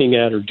are looking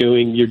at or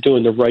doing. You're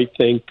doing the right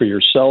thing for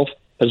yourself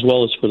as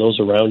well as for those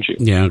around you.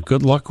 Yeah,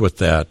 good luck with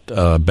that,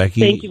 Becky.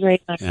 Thank you very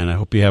much. And I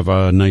hope you have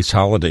a nice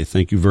holiday.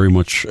 Thank you very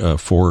much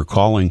for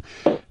calling.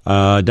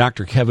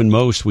 Dr. Kevin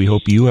Most, we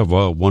hope you have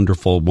a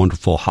wonderful,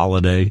 wonderful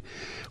holiday.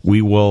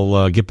 We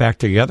will get back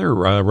together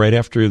right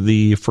after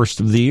the first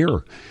of the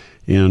year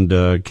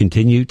and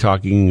continue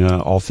talking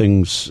all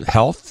things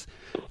health.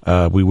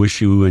 We wish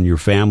you and your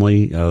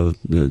family a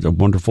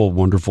wonderful,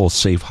 wonderful,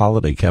 safe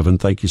holiday, Kevin.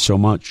 Thank you so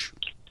much.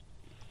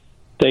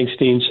 Thanks,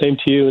 Dean. Same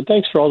to you. And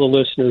thanks for all the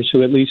listeners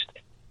who at least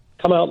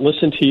come out and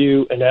listen to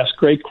you and ask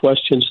great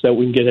questions so that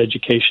we can get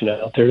education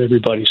out there to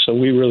everybody. So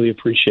we really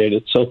appreciate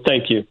it. So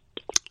thank you.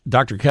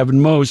 Dr.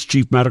 Kevin Most,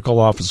 Chief Medical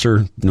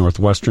Officer,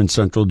 Northwestern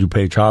Central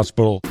DuPage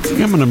Hospital. I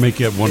think I'm going to make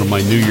it one of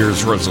my New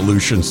Year's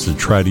resolutions to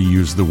try to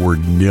use the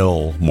word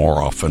nil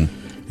more often.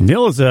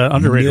 Nil is an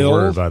underrated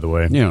word, by the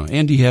way. Yeah,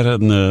 Andy had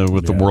it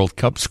with the World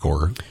Cup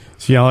score.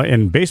 See,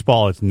 in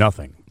baseball, it's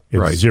nothing. It's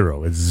right.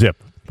 Zero. It's zip.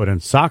 but in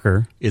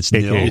soccer, It's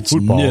aka nil. It's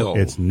football, nil.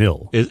 it's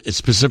nil. It's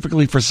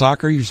specifically for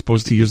soccer, you're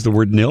supposed to use the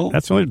word nil?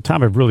 That's the only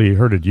time I've really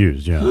heard it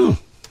used, yeah. Oh.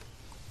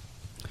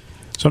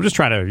 So I'm just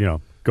trying to,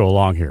 go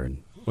along here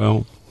and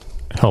Well,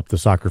 help the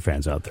soccer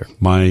fans out there.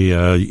 my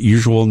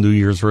usual New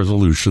Year's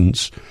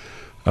resolutions,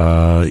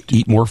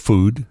 eat more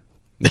food,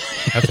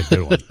 That's a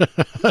good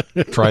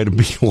one. try to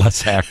be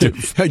less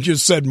active. I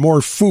just said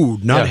more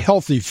food, not Yeah.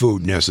 healthy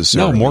food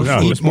necessarily. No, more No,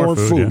 food. just more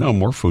food, yeah. No,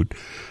 more food.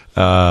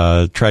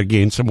 Try to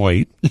gain some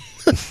weight.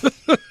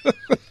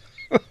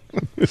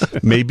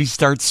 Maybe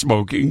start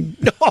smoking.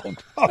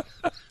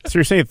 So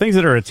you're saying things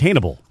that are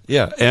attainable.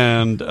 Yeah,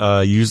 and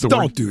use the word.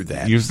 Don't do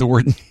that. Use the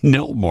word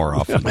nil more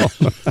often.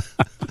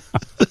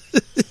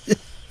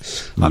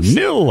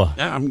 Nil.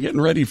 Yeah, I'm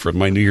getting ready for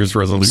my New Year's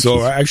resolution.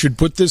 So I should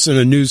put this in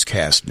a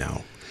newscast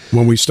now.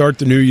 When we start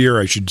the new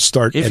year, I should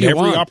start If at you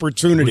every want.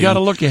 opportunity. We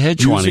gotta look ahead,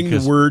 Schwani, using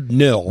 'cause the word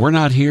nil. we're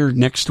not here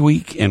next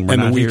week, and we're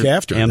And the not week here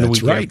after. and the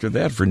That's week right. after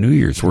that for New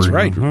Year's. We're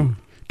right.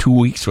 2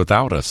 weeks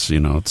without us.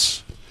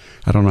 It's.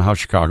 I don't know how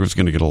Chicago's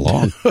going to get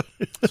along.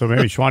 So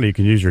maybe, Schwani, you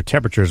can use your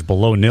temperatures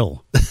below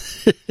nil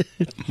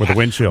with a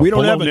wind chill. We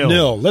don't Below have a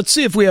nil. Let's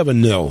see if we have a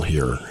nil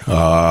here.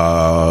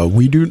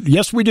 We do.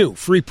 Yes, we do.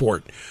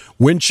 Freeport.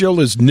 Wind chill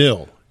is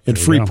nil in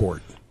There you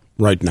Freeport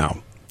right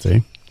now.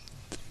 See?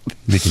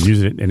 We can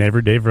use it in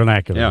everyday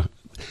vernacular. Yeah.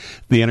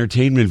 The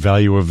entertainment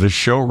value of this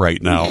show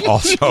right now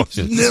also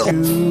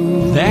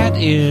Nil. That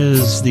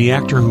is the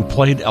actor who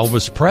played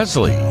Elvis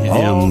Presley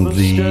in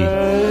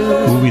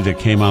the movie that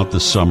came out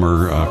this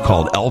summer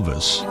called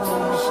Elvis.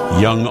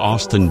 Young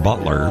Austin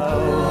Butler,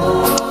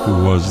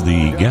 who was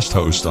the guest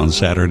host on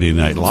Saturday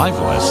Night Live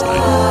last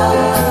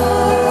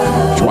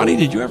night. Schwani,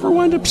 did you ever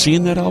wind up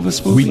seeing that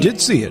Elvis movie? We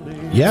did see it.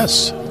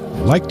 Yes.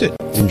 Liked it.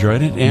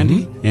 Enjoyed it?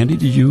 Andy? Andy,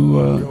 did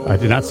you... I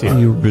did not see it.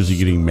 You were busy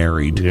getting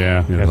married.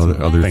 Yeah. You had had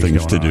some other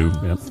things to going do.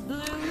 on.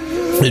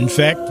 Yep. In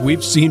fact,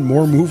 we've seen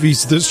more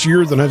movies this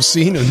year than I've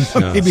seen in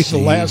maybe see.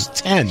 the last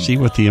 10. See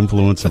what the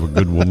influence of a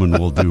good woman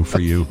will do for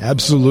you.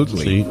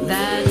 Absolutely. See?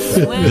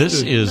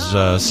 This is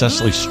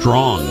Cecily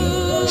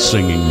Strong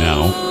singing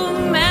now.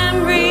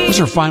 It was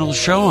her final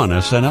show on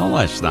SNL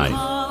last night.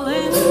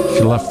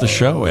 She left the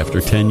show after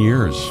 10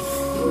 years.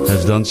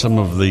 Has done some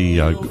of the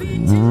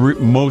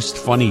most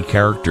funny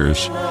characters,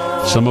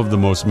 some of the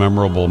most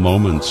memorable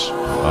moments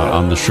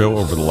on the show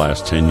over the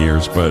last 10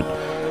 years, but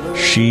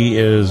she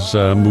is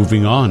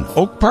moving on.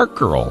 Oak Park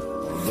girl.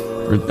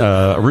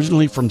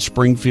 Originally from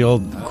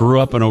Springfield, grew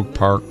up in Oak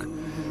Park,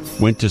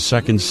 went to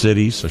Second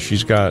City, so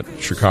she's got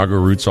Chicago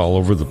roots all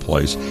over the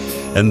place.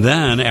 And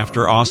then,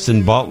 after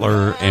Austin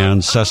Butler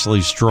and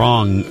Cecily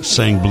Strong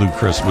sang Blue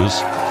Christmas,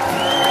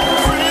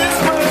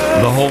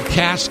 the whole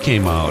cast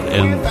came out,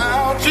 and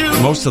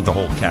most of the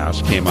whole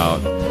cast came out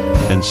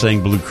and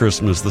sang Blue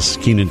Christmas. This is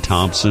Kenan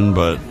Thompson,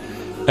 but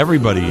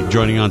everybody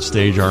joining on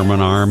stage arm in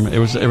arm. It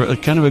was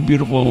kind of a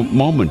beautiful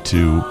moment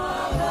to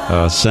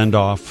send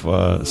off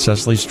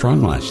Cecily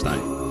Strong last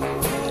night.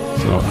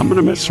 So I'm going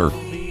to miss her.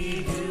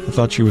 I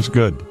thought she was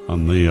good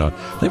on the.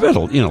 They've had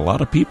a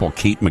lot of people: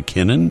 Kate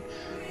McKinnon,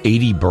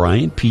 Adie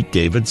Bryant, Pete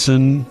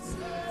Davidson,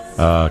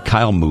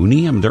 Kyle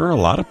Mooney. I mean, there are a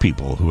lot of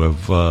people who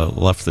have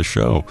left the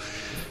show.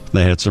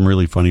 They had some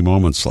really funny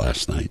moments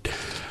last night.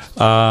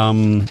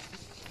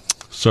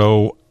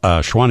 So,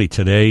 Schwani,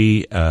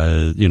 today,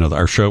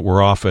 our show,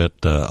 we're off at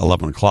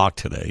 11 o'clock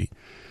today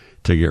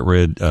to get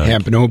rid.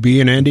 Hamp and OB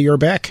and Andy are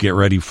back. Get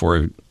ready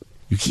for.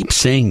 You keep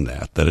saying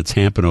that it's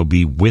Hamp and OB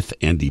with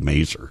Andy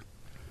Mazer.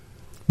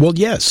 Well,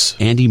 yes.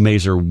 Andy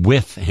Mazer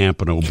with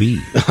Hamp and OB.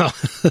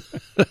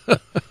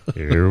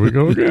 Here we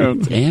go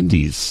again.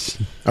 Andy's.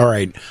 All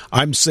right.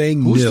 I'm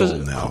saying Who's nil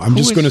the- now. I'm who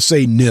just is- going to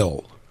say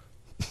nil.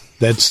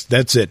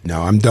 That's it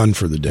now. I'm done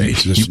for the day.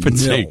 It's just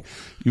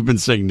You've been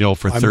saying nil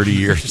for 30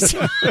 years.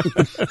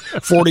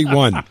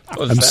 41.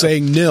 I'm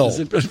saying nil. Has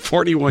it been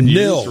 41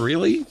 Nil. years?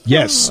 Really?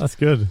 Yes. That's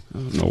good.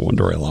 No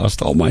wonder I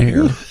lost all my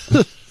hair.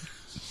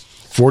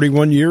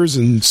 41 years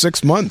and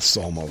 6 months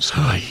almost.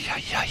 Ay,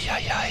 ay, ay,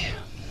 ay, ay.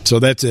 So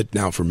that's it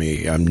now for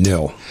me. I'm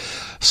nil.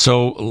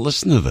 So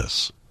listen to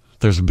this.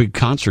 There's a big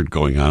concert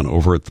going on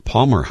over at the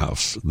Palmer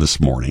House this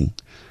morning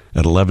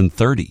at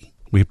 11:30.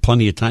 We have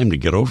plenty of time to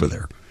get over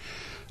there.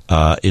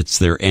 It's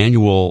their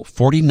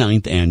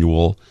 49th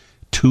annual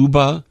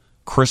Tuba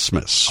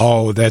Christmas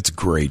Oh, that's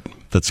great.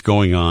 that's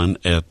going on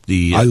at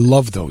the I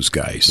love those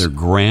guys. their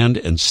Grand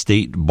and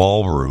State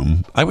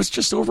Ballroom. I was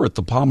just over at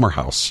the Palmer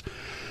House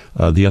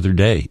the other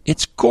day.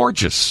 It's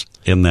gorgeous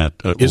in that.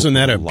 Isn't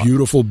that a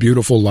beautiful,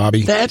 beautiful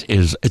lobby?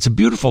 It's a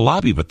beautiful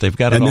lobby, but they've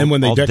got it And then all,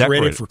 when they all decorate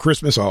decorated. it for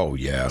Christmas, oh,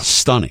 yeah.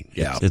 Stunning.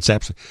 Yeah. It's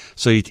absolutely.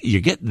 So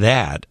you get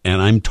that,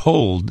 and I'm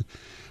told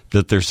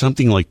that there's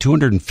something like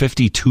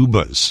 250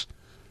 tubas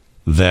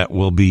that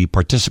will be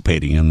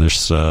participating in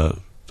this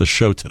the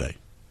show today.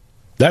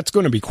 That's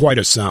going to be quite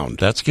a sound.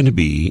 That's going to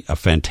be a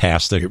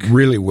fantastic It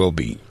really will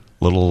be.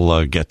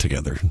 little get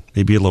together.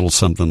 Maybe a little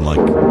something like.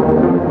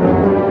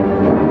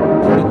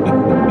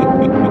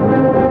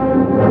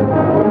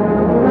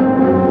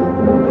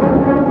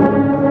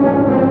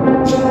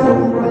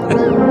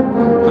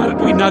 How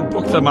did we not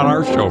book them on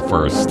our show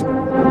first?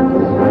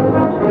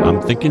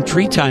 I'm thinking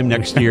tree time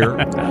next year.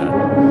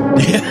 I'm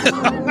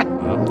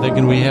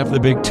thinking we have the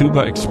big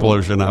tuba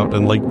explosion out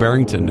in Lake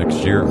Barrington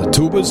next year. The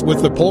tubas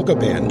with the polka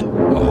band.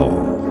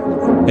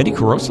 Oh, Eddie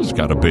Carosa's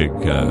got a big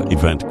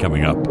event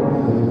coming up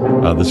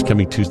this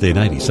coming Tuesday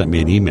night. He sent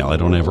me an email. I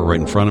don't have it right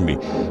in front of me.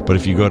 But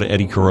if you go to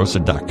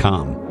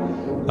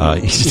eddiecarosa.com,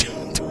 he's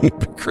doing a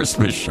big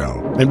Christmas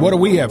show. And what do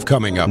we have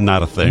coming up?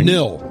 Not a thing.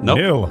 Nil.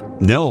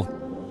 Nope. Nil.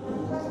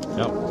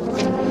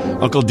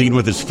 Uncle Dean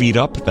with his feet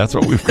up. That's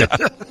what we've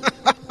got.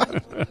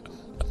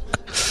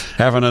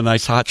 Having a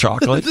nice hot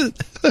chocolate.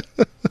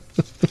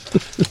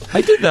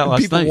 I did that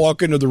last night. People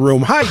walk into the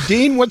room. Hi,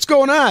 Dean. What's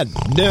going on?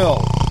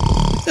 Nil.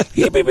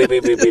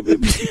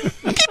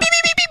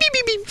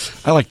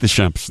 I like the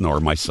Shemp snore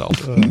myself.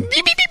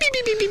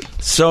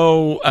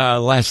 So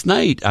last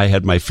night I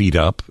had my feet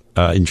up,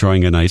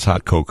 enjoying a nice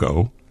hot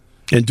cocoa.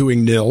 And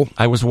doing nil.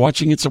 I was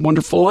watching It's a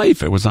Wonderful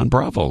Life. It was on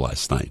Bravo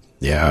last night.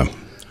 Yeah.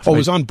 Oh, it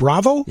was on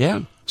Bravo?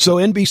 Yeah. So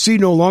NBC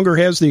no longer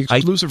has the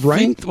exclusive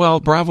right? Well,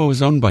 Bravo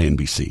is owned by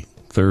NBC.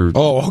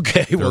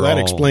 Okay. Well, that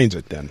explains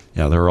it then.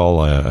 Yeah, they're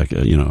all,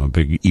 a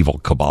big evil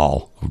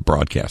cabal of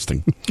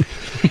broadcasting.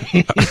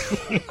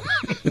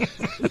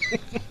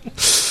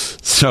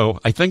 So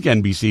I think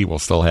NBC will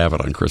still have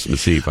it on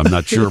Christmas Eve. I'm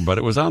not sure, but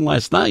it was on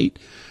last night.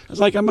 I was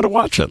like, I'm going to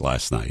watch it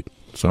last night.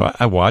 So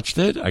I watched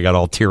it. I got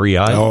all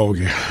teary-eyed. Oh,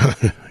 yeah.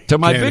 To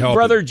my big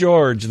brother,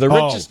 George, the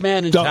richest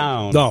man in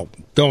town. No,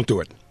 don't do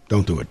it.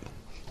 Don't do it.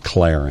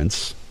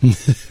 Clarence.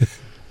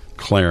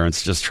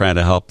 Clarence just trying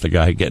to help the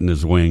guy getting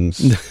his wings.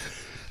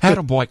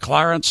 Attaboy,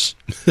 Clarence.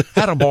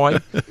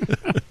 Attaboy.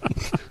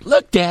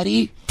 Look,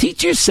 Daddy,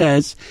 teacher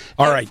says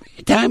every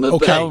time a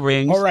bell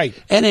rings,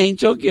 an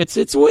angel gets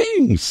its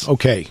wings.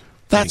 Okay.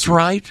 That's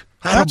right.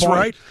 That's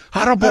right.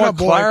 Attaboy,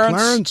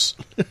 Clarence.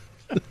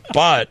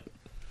 But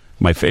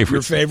my favorite.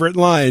 Your favorite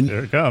line.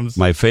 Here it comes.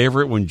 My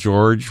favorite when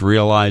George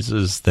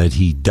realizes that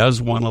he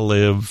does want to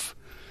live,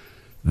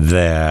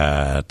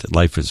 that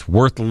life is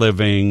worth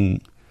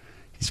living.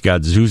 He's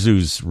got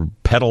Zuzu's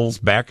pedals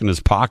back in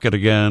his pocket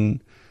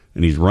again,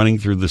 and he's running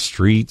through the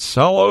streets.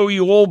 Hello,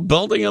 you old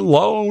building and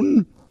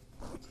loan.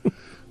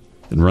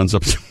 And runs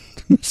up to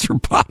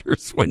Mr.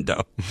 Potter's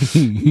window,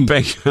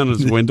 bangs on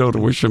his window to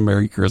wish him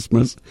Merry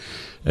Christmas.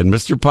 And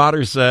Mr.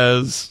 Potter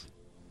says,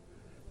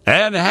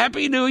 and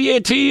Happy New Year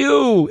to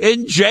you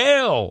in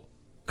jail.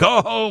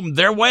 Go home.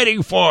 They're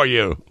waiting for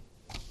you.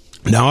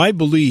 Now, I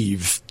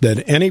believe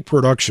that any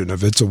production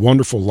of It's a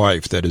Wonderful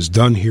Life that is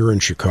done here in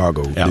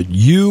Chicago, that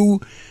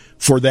you,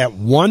 for that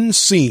one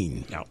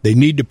scene, they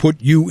need to put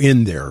you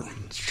in there.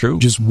 It's true.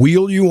 Just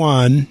wheel you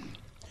on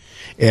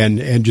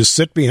and just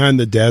sit behind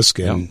the desk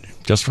and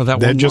just for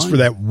that one just line. for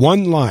that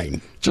one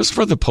line. Just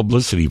for the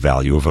publicity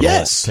value of it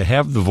all. To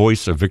have the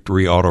voice of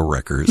Victory Auto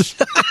Wreckers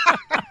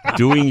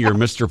doing your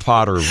Mr.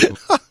 Potter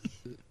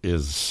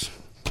is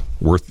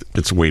worth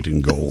its weight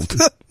in gold.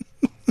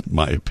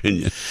 My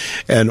opinion.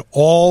 And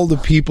all the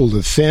people,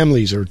 the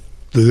families, are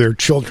their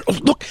children. Oh,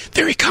 look,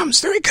 there he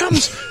comes. There he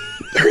comes.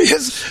 There he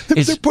is.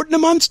 They're putting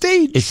him on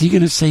stage. Is he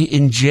going to say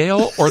in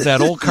jail or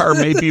that old car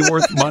may be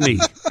worth money?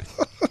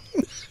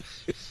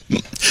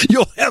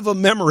 You'll have a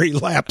memory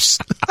lapse.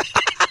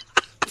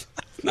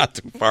 Not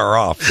too far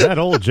off. That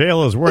old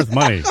jail is worth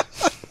money.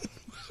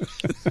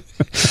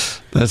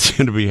 That's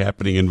going to be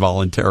happening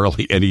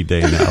involuntarily any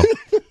day now.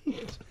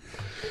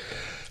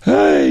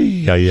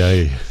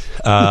 Hey.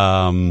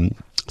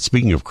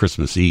 Speaking of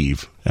Christmas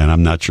Eve, and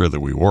I'm not sure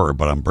that we were,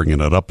 but I'm bringing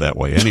it up that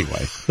way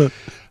anyway.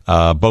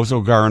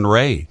 Bozo, Gar, and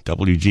Ray,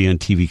 WGN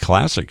TV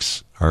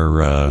Classics,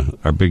 our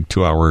big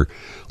 2-hour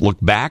look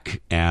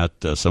back at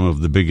some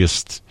of the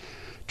biggest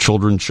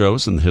children's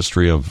shows in the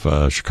history of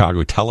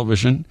Chicago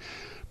television.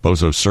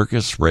 Bozo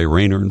Circus, Ray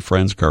Rayner and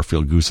Friends,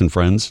 Garfield Goose and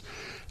Friends.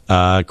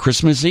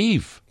 Christmas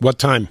Eve. What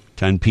time?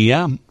 10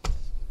 p.m.,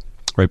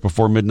 right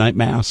before Midnight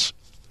Mass,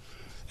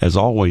 as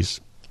always,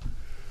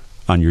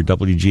 on your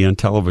WGN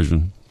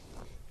television.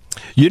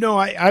 You know,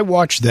 I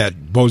watched that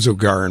Bozo,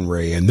 Gar, and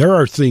Ray, and there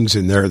are things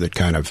in there that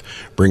kind of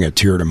bring a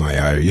tear to my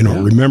eye. You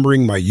know,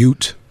 remembering my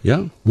ute,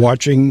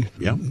 watching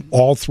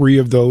all three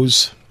of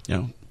those.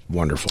 Yeah.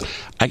 Wonderful.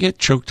 I get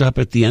choked up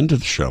at the end of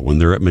the show when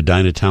they're at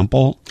Medina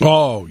Temple.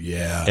 Oh,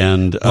 yeah.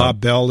 And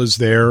Bob Bell is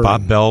there.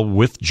 Bob Bell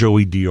with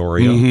Joey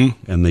Diorio,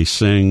 and they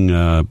sing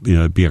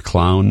Be a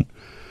Clown.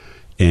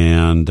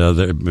 And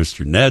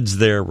Mr. Ned's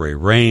there, Ray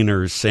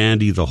Rayner,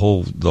 Sandy, the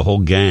whole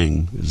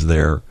gang is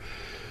there.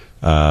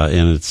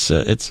 And it's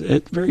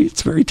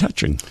very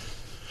touching.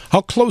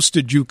 How close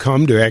did you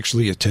come to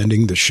actually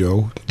attending the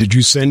show? Did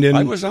you send in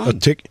a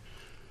ticket?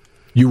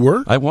 You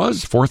were? I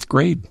was, 4th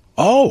grade.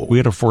 Oh. We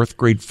had a 4th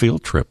grade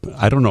field trip.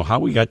 I don't know how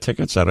we got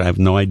tickets. I have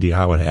no idea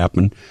how it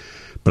happened.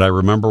 But I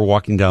remember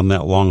walking down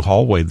that long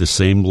hallway, the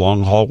same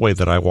long hallway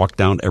that I walk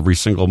down every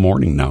single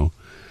morning now.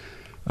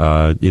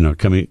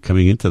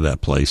 Coming into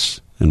that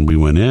place. And we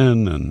went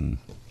in, and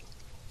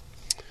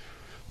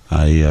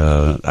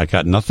I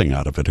got nothing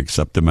out of it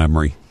except a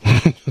memory.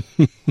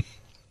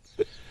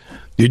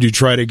 Did you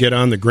try to get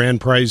on the grand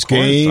prize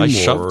game? I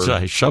shoved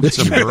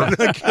some.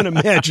 I can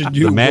imagine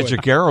you. The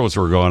magic arrows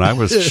were going. I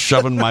was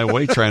shoving my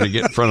way trying to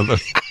get in front of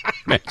the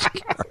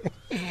magic arrow.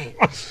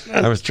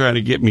 I was trying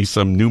to get me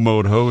some new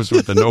mode hose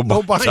with the no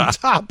bind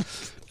top.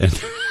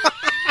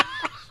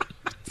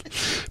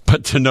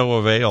 But to no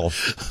avail.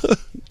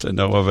 To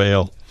no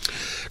avail.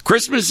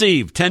 Christmas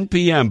Eve, 10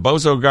 p.m.,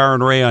 Bozo, Gar,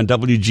 and Ray on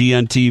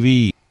WGN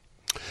TV.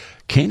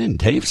 Kane and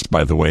Dave's,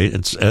 by the way,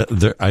 it's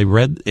I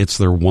read it's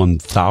their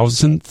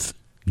 1,000th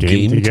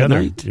game together.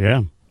 Tonight.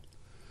 Yeah.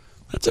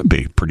 That's a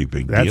pretty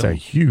big deal. That's a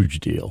huge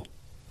deal.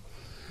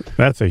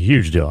 That's a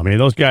huge deal. I mean,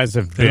 those guys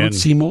have They been... don't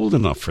seem old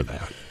enough for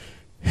that.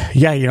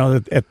 Yeah,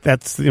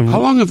 that's... How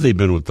long have they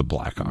been with the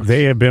Blackhawks?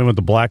 They have been with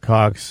the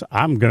Blackhawks,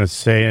 I'm going to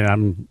say, and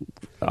I'm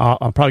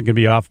probably going to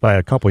be off by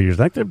a couple of years.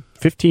 I think they're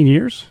 15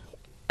 years.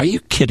 Are you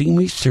kidding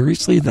me?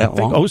 Seriously, that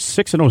long? I think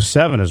 06 and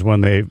 07 is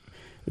when they...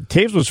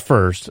 Taves was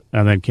first,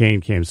 and then Kane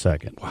came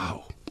second.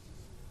 Wow.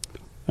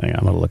 Hang on,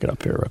 I'm going to look it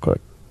up here real quick.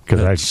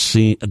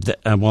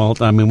 Well,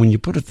 I mean, when you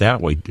put it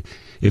that way,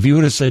 if you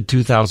would have said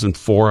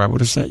 2004, I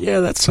would have said, yeah,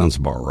 that sounds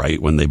about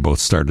right, when they both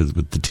started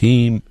with the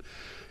team.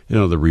 You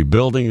know, the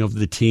rebuilding of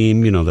the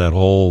team, you know, that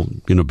whole,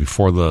 you know,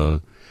 before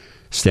the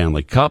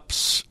Stanley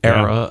Cups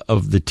era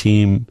of the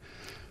team.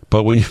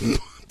 But when you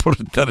put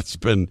it that it's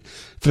been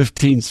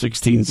 15,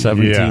 16,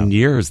 17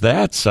 years,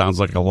 that sounds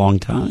like a long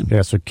time.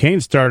 Yeah, so Kane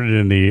started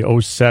in the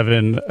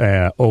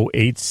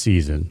 07-08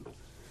 season,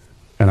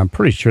 and I'm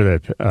pretty sure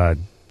that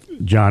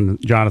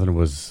Jonathan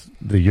was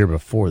the year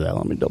before that.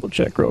 Let me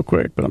double-check real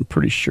quick, but I'm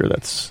pretty sure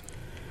that's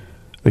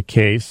the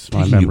case.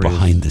 Taking you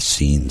behind the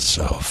scenes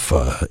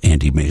of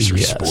Andy Mazur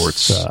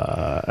Sports.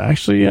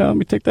 Actually, let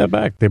me take that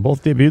back. They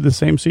both debuted the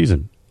same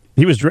season.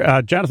 He was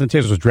Jonathan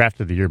Taylor was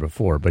drafted the year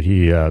before, but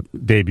he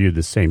debuted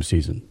the same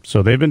season.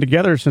 So they've been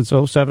together since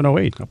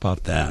 07-08. How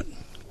about that?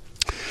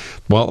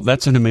 Well,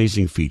 that's an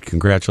amazing feat.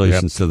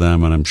 Congratulations to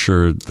them, and I'm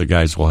sure the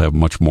guys will have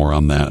much more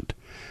on that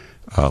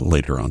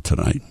later on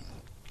tonight.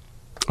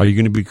 Are you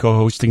going to be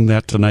co-hosting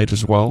that tonight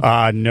as well?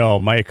 No,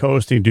 my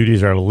co-hosting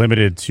duties are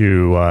limited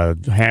to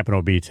Hampton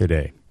OB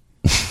today.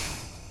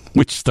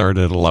 Which start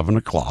at 11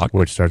 o'clock.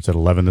 Which starts at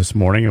 11 this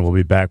morning, and we'll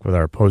be back with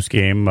our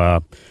post-game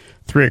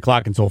 3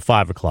 o'clock until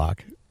 5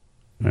 o'clock.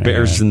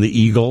 Bears and the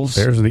Eagles.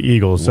 Bears and the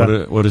Eagles.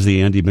 What is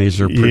the Andy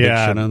Mazur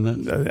prediction on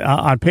that?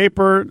 On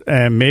paper,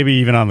 and maybe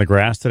even on the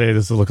grass today,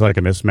 this will look like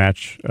a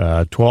mismatch.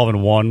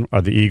 12-1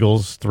 are the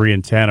Eagles.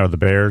 3-10 are the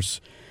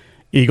Bears.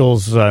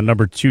 Eagles,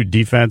 number 2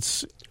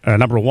 defense.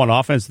 Number 1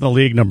 offense in the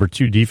league. Number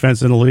 2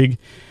 defense in the league.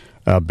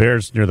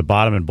 Bears near the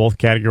bottom in both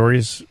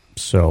categories.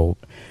 So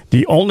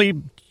the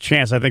only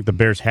chance I think the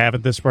Bears have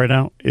at this right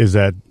now is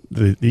that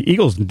the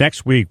Eagles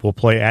next week will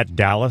play at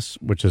Dallas,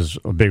 which is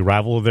a big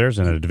rival of theirs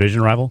and a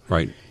division rival.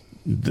 Right.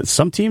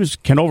 Some teams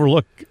can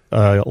overlook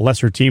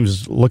lesser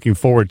teams looking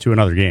forward to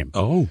another game.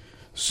 Oh.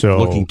 So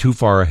looking too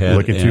far ahead.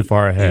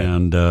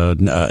 And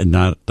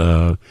not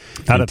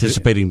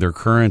anticipating their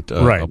current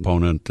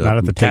opponent. Not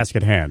at the task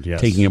at hand,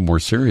 yes. Taking it more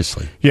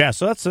seriously. Yeah,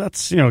 so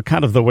that's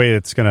kind of the way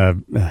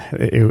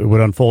it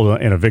would unfold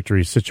in a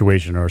victory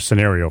situation or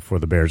scenario for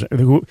the Bears.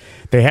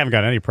 They haven't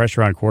got any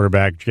pressure on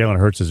quarterback. Jalen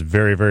Hurts is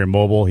very, very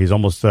mobile. He's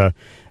almost the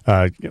 2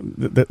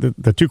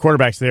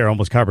 quarterbacks there are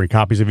almost covering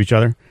copies of each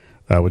other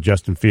with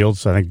Justin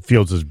Fields. I think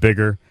Fields is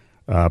bigger,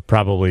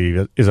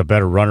 probably is a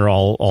better runner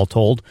all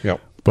told. Yep.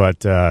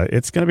 But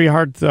it's going to be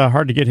hard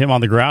to get him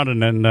on the ground,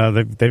 and then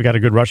they've got a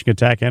good rushing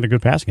attack and a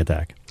good passing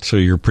attack. So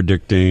you're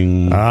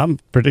predicting? I'm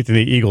predicting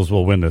the Eagles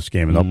will win this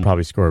game, and they'll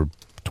probably score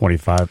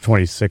 25,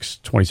 26,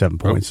 27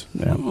 points.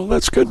 Yeah. Well,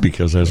 that's good,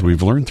 because as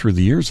we've learned through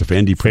the years, if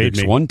Andy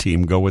predicts one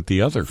team, go with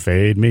the other.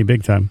 Fade me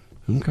big time.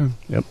 Okay.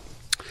 Yep.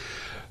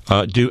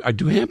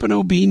 Do Hampton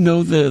OB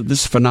know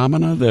this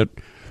phenomena that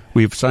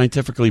we've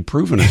scientifically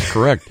proven is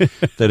correct,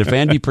 that if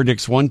Andy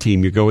predicts one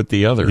team, you go with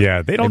the other?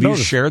 Yeah, they don't know. Have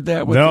you shared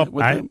that with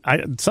them?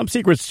 Some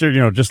secrets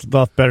are, just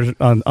left better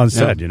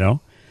unsaid,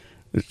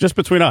 It's just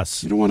between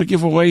us. You don't want to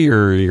give away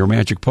your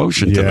magic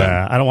potion to them.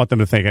 Yeah, I don't want them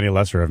to think any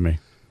lesser of me.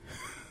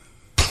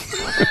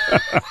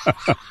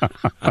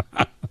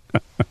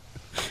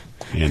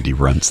 Andy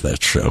runs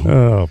that show.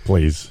 Oh,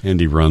 please.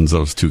 Andy runs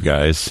those 2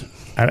 guys.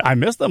 I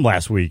missed them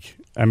last week.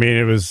 I mean,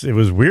 it was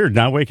weird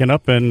not waking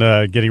up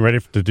and getting ready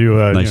to do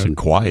nice and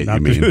quiet. You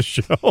mean the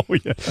show?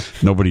 Yeah.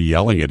 Nobody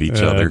yelling at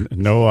each other.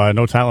 No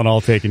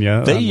Tylenol taken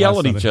yet. They yell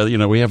at each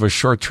other. We have a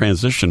short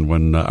transition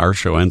when our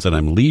show ends and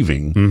I'm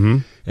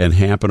leaving, and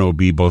Hamp and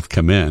OB both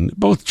come in,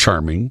 both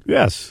charming.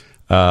 Yes,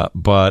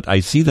 but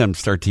I see them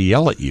start to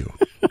yell at you.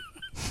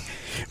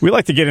 We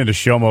like to get into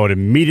show mode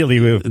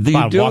immediately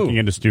upon walking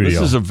into studio.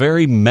 This is a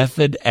very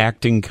method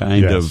acting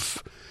kind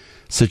of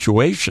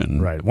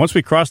situation. Right. Once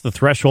we cross the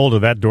threshold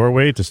of that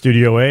doorway to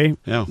Studio A,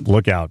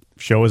 look out.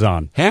 Show is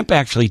on. Hamp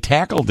actually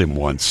tackled him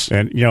once.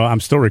 And,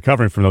 I'm still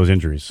recovering from those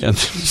injuries. In the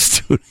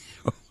studio.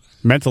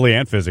 Mentally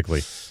and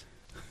physically.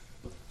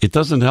 It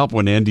doesn't help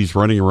when Andy's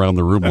running around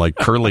the room like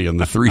Curly and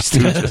the Three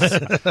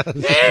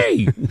Stooges.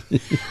 Hey!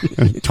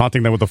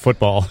 Taunting them with a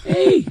football.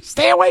 Hey,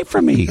 stay away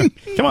from me.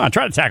 Come on,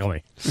 try to tackle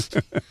me.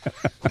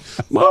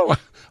 Whoa,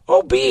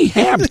 OB,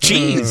 ham,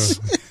 cheese.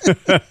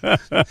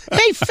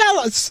 Hey,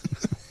 fellas.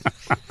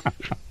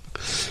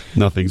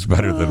 Nothing's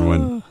better than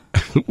when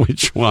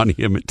Schwani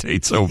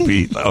imitates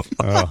OB, though.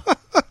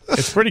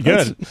 It's pretty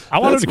good. I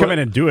want him to come in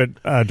and do it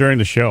during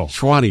the show.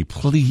 Schwani,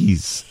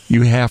 please,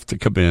 you have to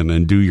come in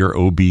and do your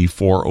OB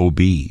for OB.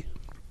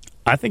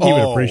 I think he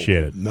would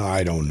appreciate it. No,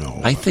 I don't know.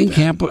 I think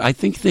Hamp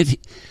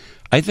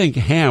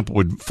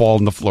would fall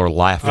on the floor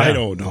laughing. I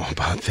don't know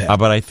about that.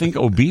 But I think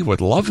OB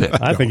would love it.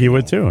 I think he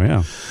would too,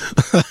 yeah.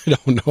 I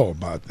don't know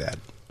about that.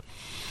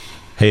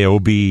 Hey,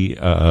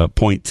 OB,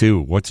 point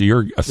two, what's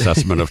your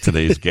assessment of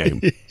today's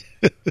game?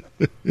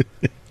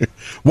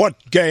 What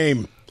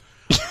game?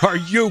 Are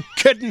you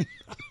kidding?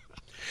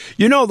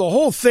 You know, the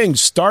whole thing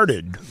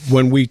started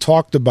when we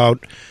talked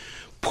about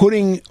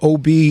putting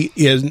OB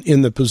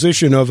in the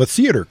position of a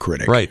theater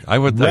critic. Right. I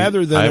would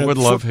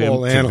love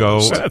him to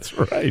go. That's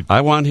right. I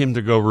want him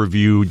to go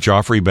review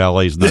Joffrey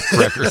Ballet's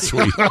Nutcracker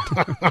Suite.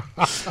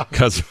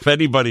 Because if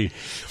anybody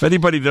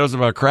knows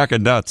about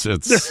cracking nuts,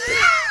 it's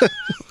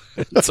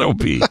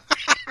OB.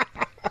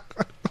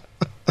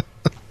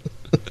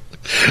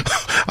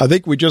 I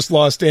think we just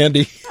lost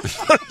Andy.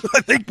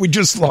 I think we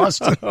just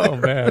lost him. Oh,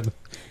 man.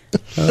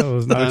 I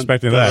was not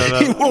expecting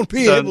that. He won't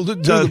be able to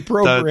do the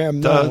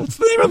program now. What's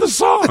the name of the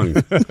song?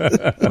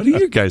 What are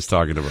you guys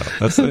talking about?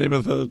 That's the name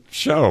of the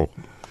show.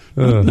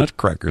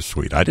 Nutcracker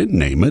Suite. I didn't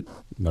name it.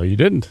 No, you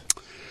didn't.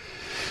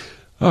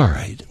 All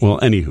right. Well,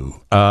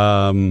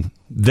 anywho,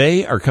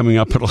 they are coming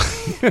up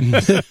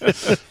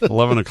at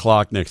 11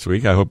 o'clock next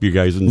week. I hope you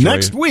guys enjoy it.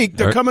 Next week,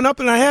 they're coming up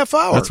in a half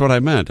hour. That's what I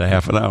meant, a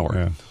half an hour.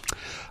 Yeah.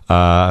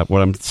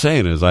 What I'm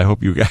saying is I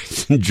hope you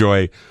guys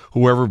enjoy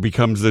whoever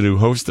becomes the new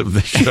host of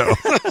the show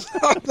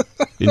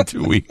in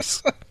 2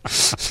 weeks.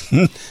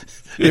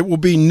 It will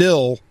be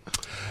Nil.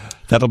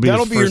 That'll be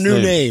your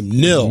new name,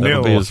 Nil.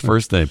 That'll be his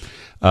first name.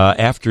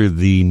 After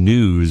the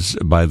news,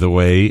 by the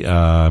way,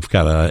 I've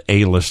got a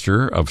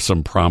A-lister of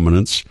some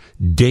prominence,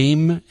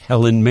 Dame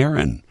Helen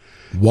Mirren.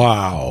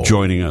 Wow.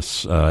 Joining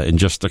us in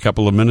just a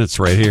couple of minutes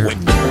right here.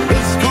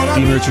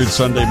 Dean Richards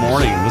Sunday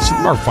morning. This is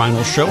our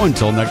final show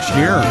until next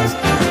year.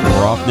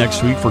 We're off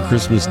next week for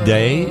Christmas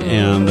Day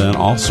and then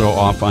also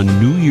off on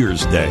New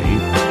Year's Day.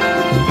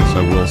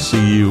 So we'll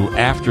see you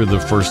after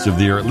the first of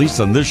the year, at least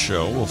on this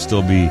show. We'll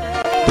still be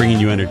bringing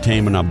you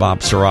entertainment on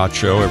Bob Surratt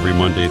Show every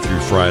Monday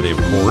through Friday, of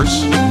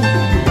course.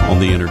 On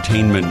the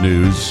entertainment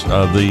news,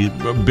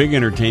 the big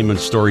entertainment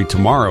story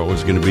tomorrow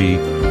is going to be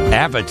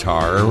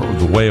Avatar,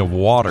 The Way of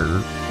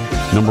Water,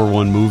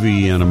 #1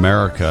 movie in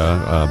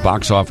America.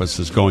 Box office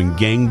is going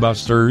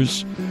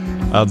gangbusters.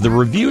 The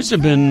reviews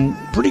have been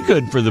pretty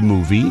good for the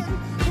movie.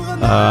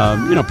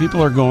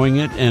 People are going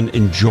it and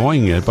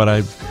enjoying it,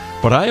 but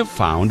what I have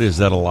found is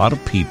that a lot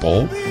of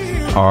people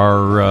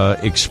are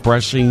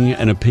expressing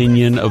an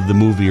opinion of the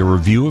movie, a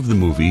review of the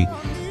movie,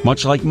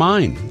 much like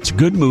mine. It's a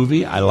good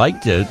movie. I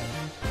liked it,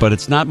 but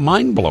it's not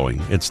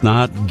mind-blowing. It's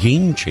not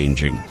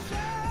game-changing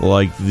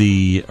like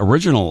the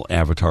original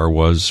Avatar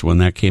was when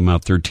that came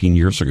out 13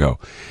 years ago.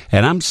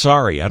 And I'm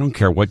sorry, I don't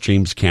care what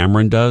James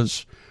Cameron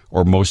does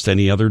or most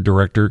any other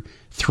director,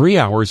 3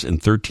 hours and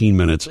 13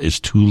 minutes is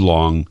too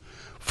long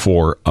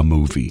for a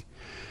movie.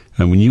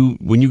 And when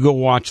you go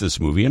watch this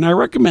movie, and I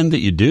recommend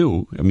that you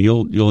do, I mean,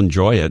 you'll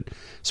enjoy it,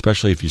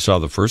 especially if you saw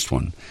the first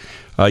one,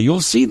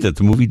 you'll see that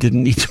the movie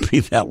didn't need to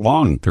be that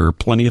long. There are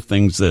plenty of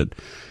things that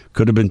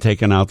could have been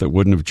taken out that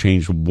wouldn't have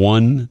changed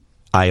one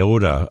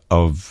iota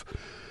of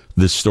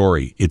this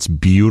story. It's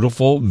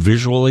beautiful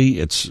visually.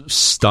 It's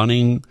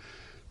stunning.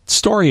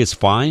 Story is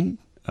fine.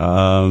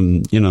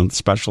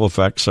 Special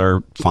effects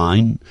are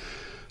fine.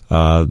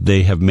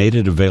 They have made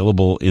it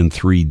available in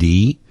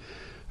 3D,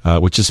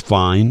 which is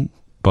fine.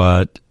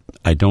 But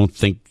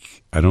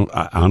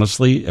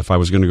honestly, if I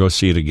was going to go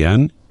see it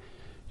again,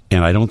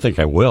 and I don't think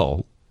I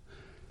will,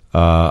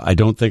 I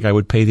don't think I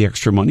would pay the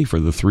extra money for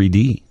the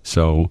 3D.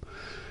 So,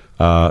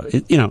 I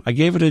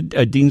gave it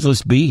a Dean's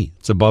List B.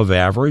 It's above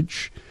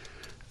average.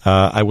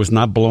 I was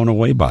not blown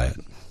away by it.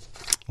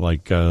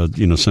 Like,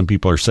 some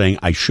people are saying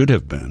I should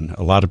have been.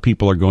 A lot of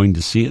people are going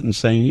to see it and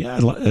saying, yeah,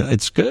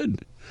 it's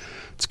good.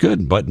 It's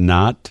good, but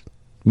not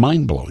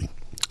mind-blowing.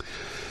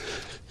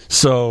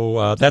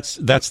 So that's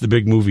the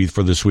big movie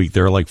for this week.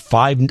 There are like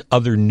 5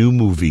 other new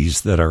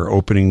movies that are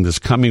opening this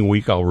coming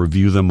week. I'll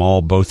review them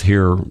all, both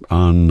here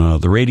on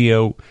the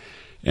radio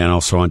and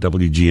also on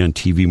WGN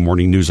TV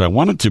Morning News. I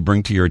wanted to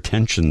bring to your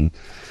attention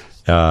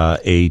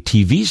a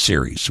TV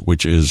series,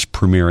 which is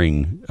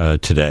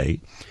premiering today.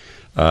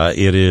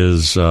 It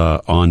is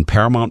on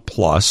Paramount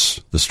Plus,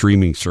 the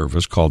streaming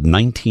service, called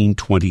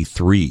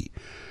 1923.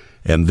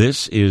 And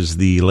this is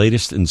the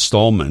latest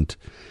installment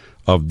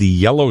of the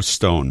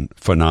Yellowstone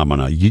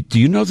phenomena. Do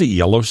you know that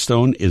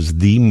Yellowstone is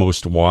the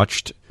most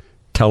watched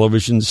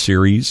television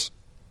series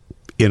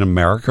in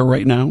America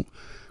right now?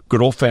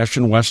 Good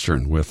old-fashioned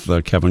Western with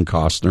Kevin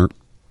Costner.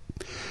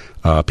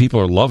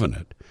 People are loving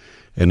it.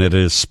 and it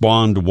has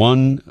spawned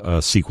one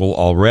sequel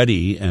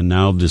already, and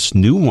now this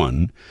new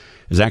one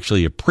is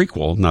actually a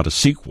prequel, not a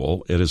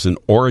sequel. It is an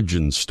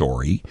origin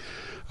story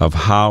of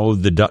how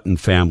the Dutton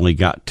family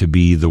got to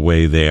be the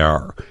way they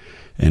are.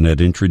 And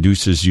it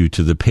introduces you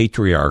to the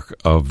patriarch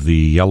of the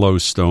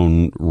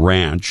Yellowstone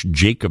Ranch,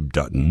 Jacob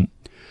Dutton,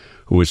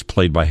 who is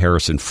played by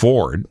Harrison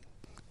Ford.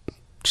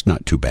 It's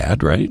not too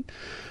bad, right?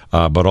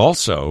 But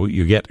also,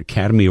 you get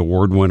Academy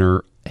Award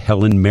winner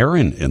Helen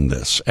Mirren in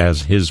this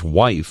as his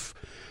wife,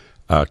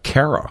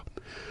 Kara.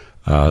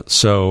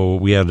 So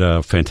we had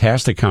a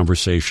fantastic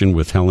conversation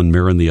with Helen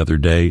Mirren the other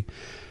day,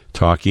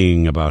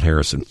 talking about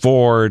Harrison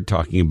Ford,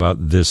 talking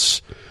about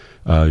this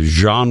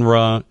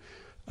genre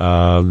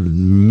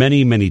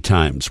many, many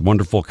times.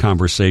 Wonderful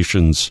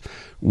conversations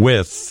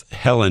with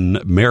Helen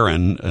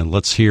Mirren. And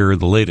let's hear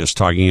the latest,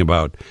 talking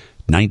about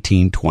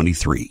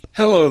 1923.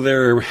 Hello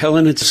there,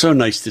 Helen. It's so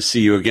nice to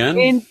see you again.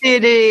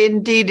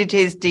 Indeed it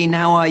is, Dean.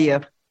 How are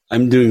you?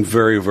 I'm doing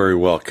very, very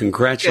well.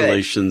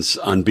 Congratulations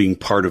on being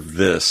part of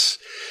this.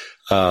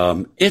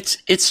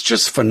 It's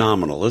just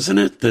phenomenal, isn't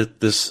it, that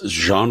this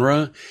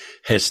genre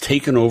has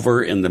taken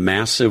over in the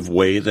massive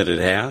way that it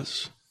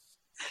has?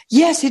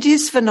 Yes, it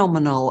is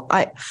phenomenal.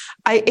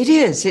 It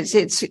is.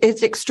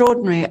 It's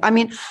extraordinary. I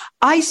mean,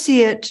 I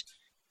see it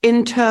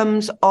in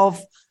terms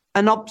of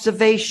an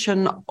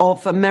observation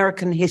of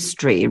American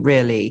history,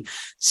 really,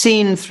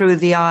 seen through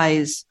the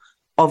eyes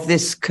of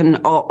this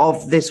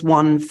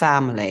one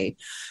family.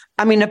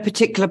 I mean, a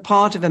particular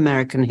part of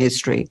American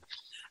history.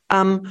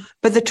 But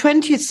the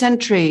 20th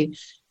century,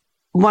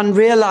 one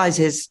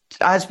realizes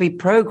as we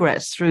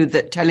progress through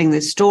telling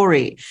this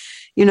story,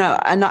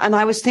 and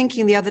I was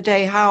thinking the other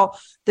day how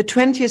the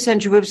 20th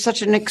century was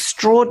such an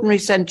extraordinary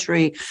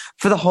century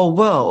for the whole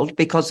world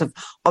because of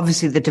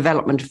obviously the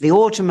development of the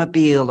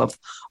automobile, of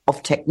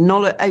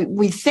technology.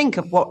 We think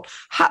of what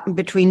happened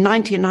between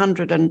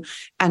 1900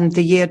 and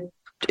the year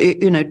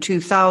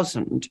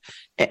 2000.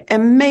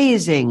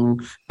 Amazing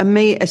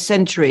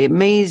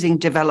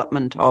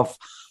development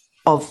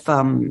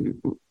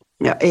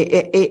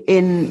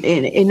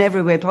in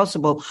every way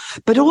possible,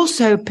 but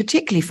also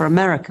particularly for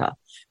America,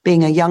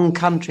 being a young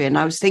country. And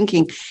I was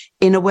thinking,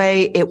 in a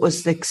way, it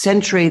was the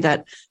century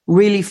that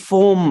really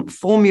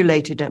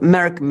formulated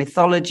American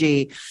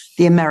mythology,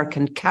 the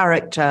American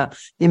character,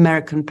 the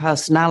American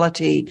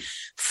personality,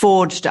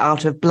 forged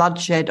out of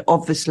bloodshed,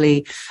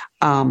 obviously,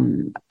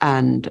 and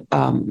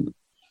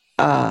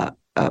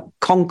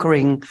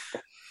conquering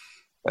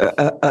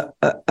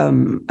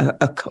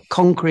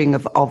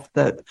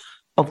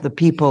of the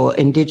people,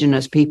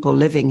 indigenous people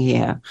living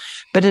here,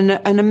 but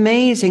an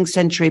amazing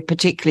century,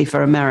 particularly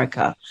for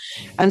America.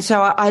 And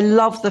so I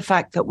love the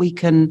fact that we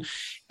can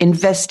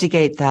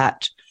investigate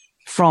that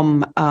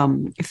from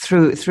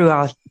through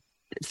our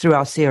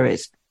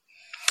series.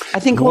 I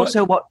think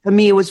also what for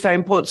me was very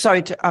important,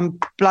 sorry, I'm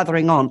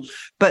blathering on,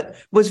 but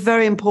was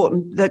very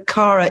important that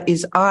Kara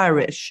is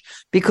Irish,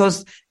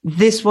 because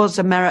this was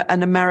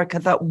an America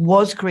that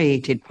was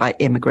created by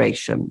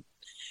immigration.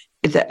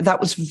 That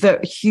was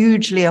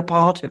hugely a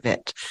part of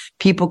it.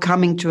 People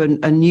coming to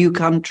a new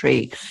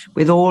country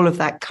with all of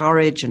that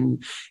courage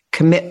and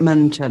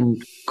commitment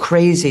and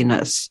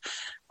craziness,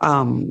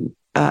 and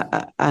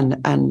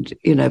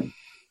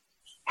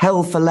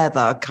hell for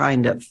leather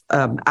kind of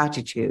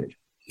attitude.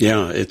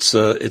 Yeah, it's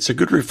a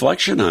good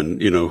reflection on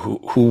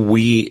who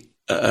we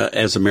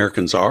as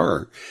Americans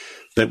are.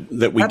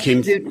 That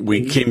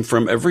we came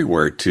from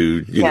everywhere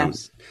to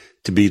yes.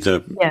 To be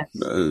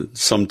the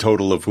sum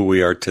total of who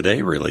we are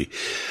today, really.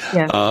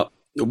 Yeah.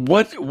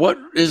 What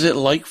is it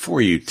like for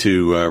you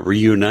to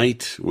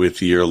reunite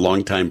with your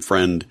longtime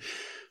friend,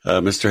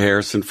 Mr.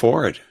 Harrison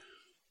Ford?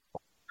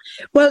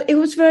 Well, it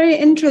was very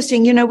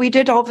interesting. We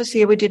did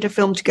a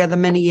film together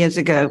many years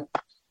ago,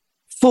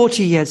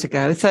 40 years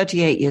ago,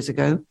 38 years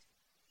ago.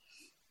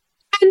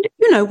 And,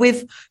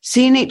 we've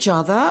seen each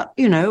other,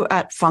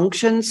 at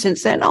functions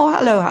since then. Oh,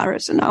 hello,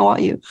 Harrison. How are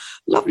you?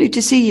 Lovely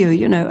to see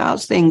you.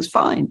 How's things?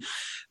 Fine.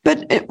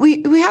 But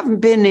we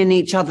haven't been in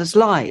each other's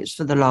lives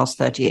for the last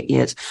 38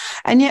 years.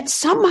 And yet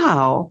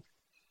somehow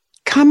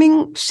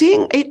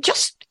seeing it,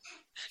 just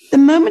the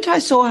moment I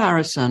saw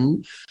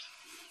Harrison,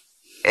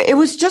 it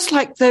was just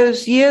like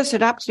those years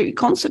had absolutely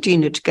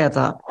concertinaed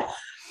together.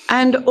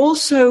 And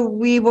also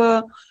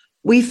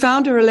we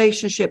found a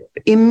relationship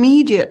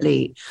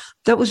immediately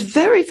that was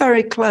very,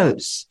 very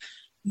close,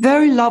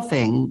 very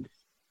loving,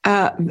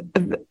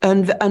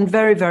 and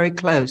very, very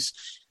close.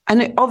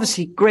 And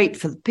obviously great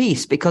for the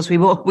piece, because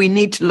we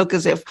need to look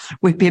as if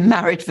we've been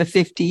married for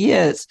 50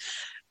 years.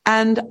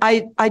 And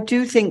I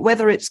do think,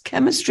 whether it's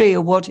chemistry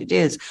or what it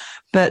is,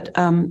 but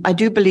I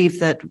do believe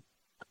that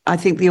I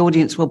think the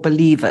audience will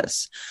believe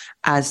us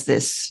as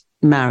this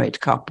married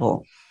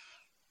couple,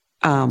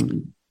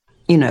 married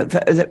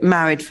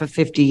for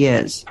 50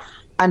 years.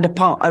 And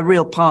a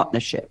real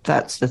partnership.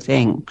 That's the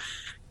thing.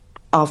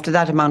 After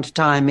that amount of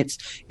time,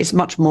 it's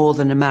much more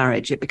than a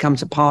marriage. It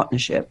becomes a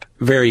partnership.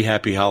 Very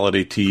happy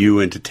holiday to you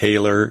and to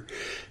Taylor.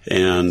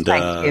 And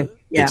Thank you.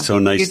 Yeah, it's so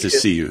nice to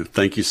see you.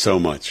 Thank you so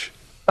much.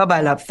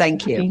 Bye-bye, love.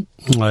 Thank you.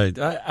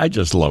 I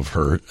just love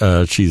her.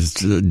 She's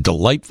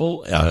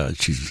delightful.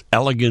 She's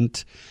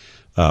elegant.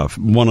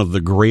 One of the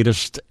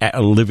greatest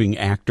living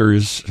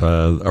actors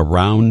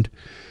around.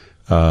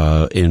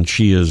 And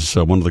she is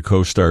one of the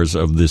co-stars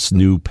of this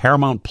new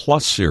Paramount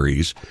Plus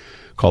series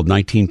called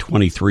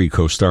 1923,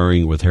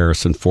 co-starring with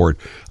Harrison Ford.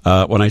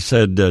 When I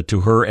said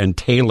to her and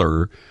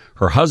Taylor,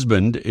 her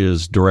husband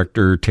is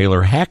director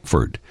Taylor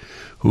Hackford,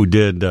 who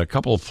did a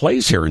couple of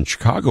plays here in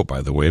Chicago,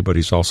 by the way, but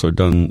he's also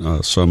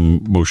done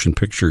some motion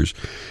pictures.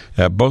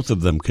 Both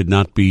of them could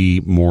not be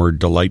more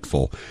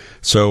delightful.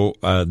 So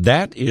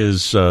that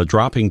is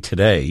dropping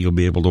today. You'll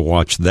be able to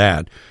watch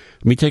that.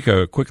 Let me take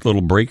a quick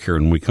little break here,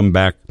 and when we come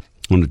back,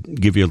 I want to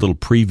give you a little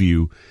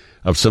preview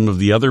of some of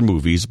the other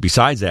movies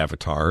besides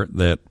Avatar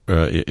that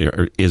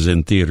is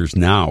in theaters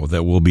now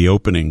that will be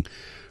opening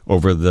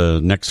over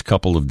the next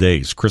couple of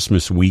days.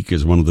 Christmas week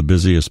is one of the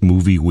busiest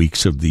movie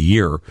weeks of the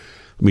year.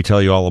 Let me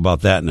tell you all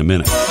about that in a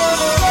minute.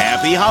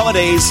 Happy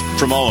holidays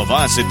from all of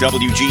us at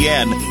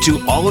WGN to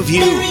all of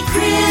you. Merry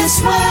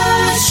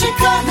Christmas,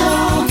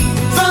 Chicago,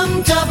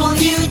 from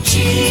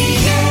WGN.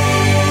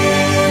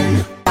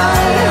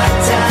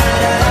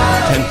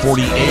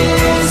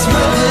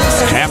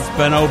 10:48. Camp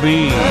NOB.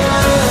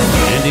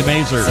 Andy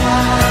Mazer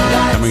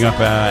coming up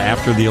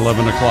after the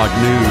 11 o'clock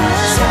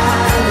news.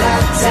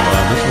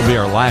 This will be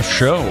our last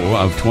show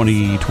of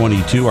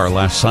 2022, our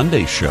last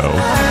Sunday show.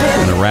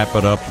 We're going to wrap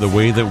it up the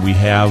way that we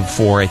have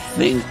for, I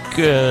think,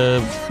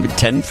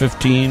 10,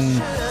 15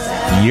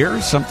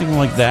 years, something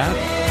like that.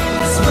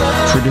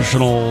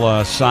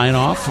 Traditional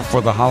sign-off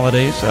for the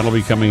holidays. That'll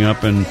be coming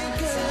up in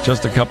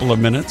just a couple of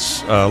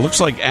minutes. Looks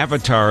like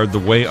Avatar, The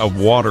Way of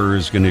Water,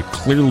 is going to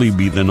clearly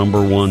be the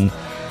number one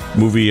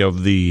movie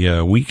of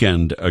the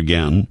weekend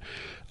again.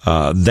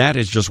 That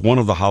is just one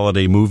of the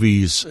holiday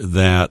movies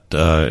that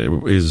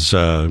is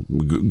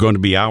going to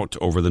be out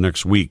over the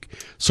next week.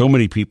 So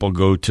many people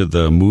go to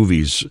the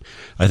movies.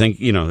 I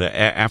think,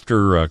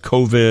 after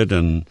COVID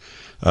and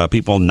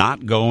people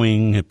not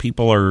going,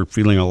 people are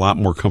feeling a lot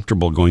more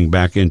comfortable going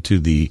back into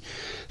the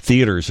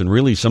theaters. And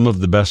really, some of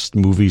the best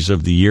movies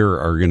of the year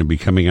are going to be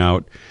coming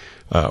out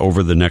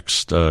over the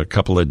next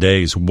couple of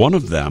days. One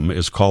of them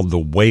is called The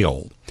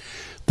Whale,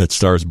 that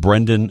stars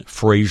Brendan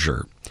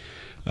Fraser.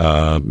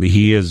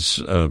 He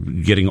is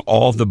getting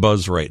all the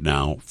buzz right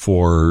now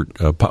for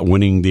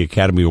winning the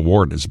Academy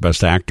Award as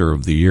Best Actor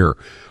of the Year.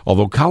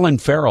 Although Colin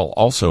Farrell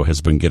also has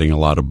been getting a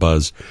lot of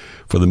buzz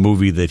for the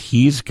movie that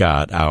he's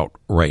got out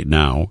right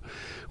now,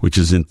 which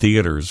is in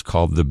theaters,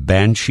 called The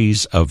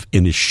Banshees of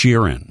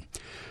Inisherin.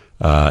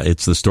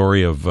 It's the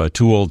story of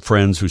two old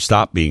friends who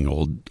stop being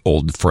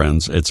old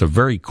friends. It's a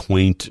very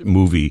quaint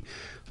movie.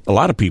 A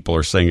lot of people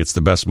are saying it's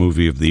the best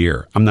movie of the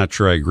year. I'm not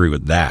sure I agree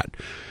with that,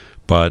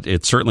 but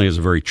it certainly is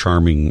a very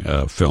charming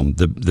film.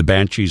 The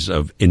Banshees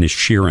of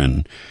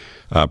Inisherin.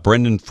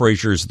 Brendan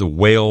Fraser's The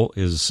Whale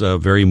is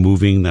very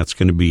moving. That's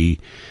going to be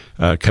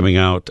coming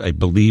out, I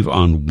believe,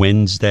 on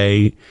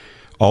Wednesday.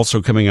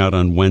 Also coming out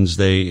on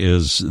Wednesday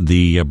is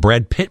the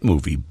Brad Pitt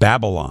movie,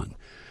 Babylon,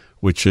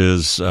 which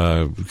is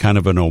kind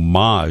of an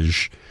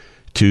homage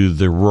to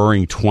the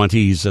Roaring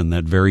Twenties and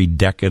that very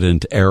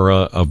decadent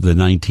era of the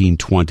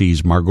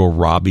 1920s. Margot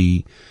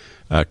Robbie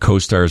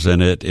co-stars in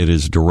it. It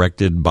is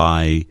directed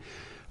by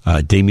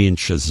Damien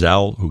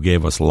Chazelle, who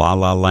gave us La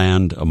La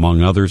Land,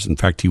 among others. In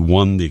fact, he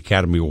won the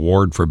Academy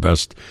Award for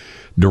Best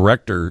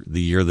Director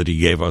the year that he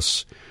gave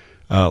us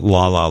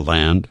La La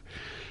Land.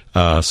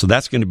 So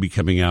that's going to be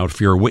coming out.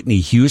 If you're a Whitney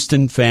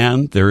Houston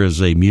fan, there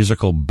is a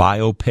musical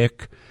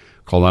biopic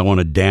called I Want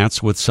to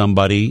Dance with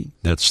Somebody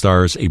that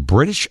stars a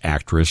British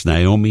actress,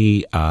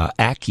 Naomi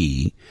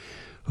Ackie,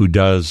 who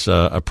does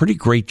a pretty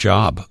great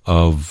job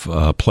of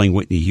playing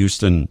Whitney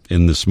Houston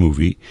in this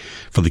movie.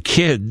 For the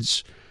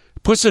kids,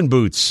 Puss in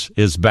Boots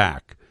is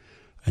back.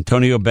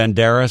 Antonio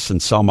Banderas and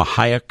Salma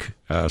Hayek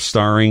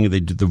starring. They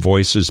did the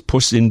voices.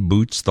 Puss in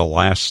Boots, The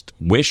Last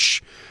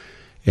Wish.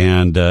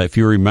 And if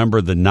you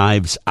remember the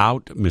Knives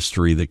Out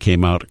mystery that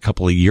came out a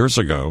couple of years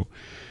ago,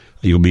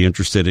 you'll be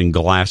interested in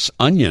Glass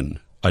Onion,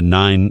 a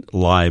 9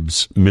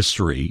 Lives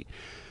mystery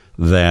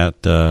that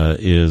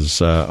is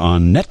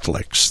on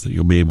Netflix.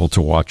 You'll be able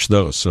to watch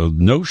those. So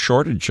no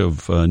shortage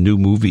of new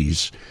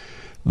movies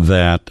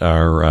that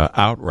are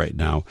out right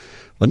now.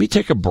 Let me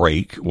take a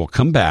break. We'll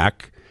come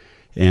back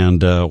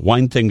and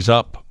wind things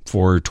up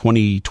for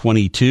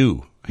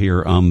 2022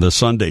 here on the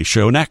Sunday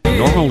Show. Next,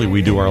 normally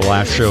we do our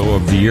last show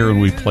of the year and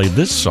we play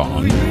this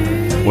song,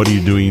 What Are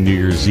You Doing New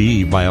Year's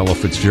Eve by Ella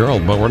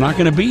Fitzgerald, but we're not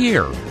going to be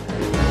here.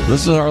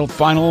 This is our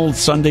final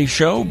Sunday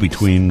show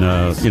between,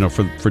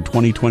 for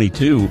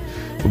 2022.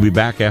 We'll be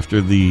back after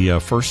the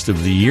first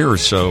of the year.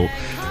 So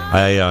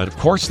I, of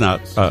course,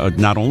 not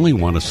only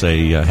want to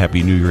say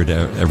Happy New Year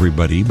to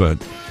everybody,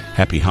 but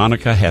Happy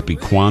Hanukkah, Happy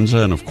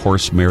Kwanzaa, and, of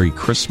course, Merry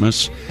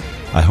Christmas.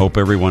 I hope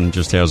everyone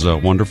just has a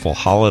wonderful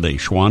holiday.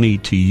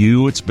 Shwani, to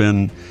you, it's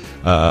been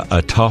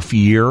a tough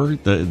year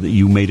that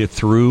you made it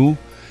through,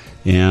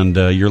 and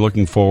you're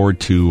looking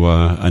forward to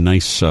a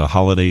nice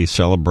holiday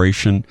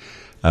celebration.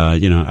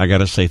 I got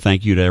to say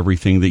thank you to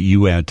everything that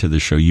you add to the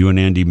show. You and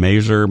Andy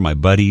Mazer, my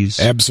buddies.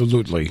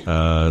 Absolutely.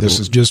 This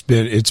has just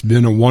it's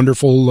been a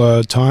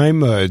wonderful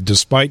time,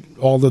 despite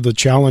all of the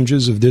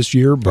challenges of this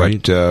year.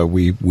 But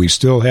we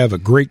still have a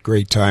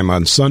great time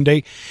on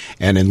Sunday,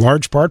 and in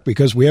large part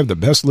because we have the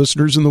best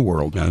listeners in the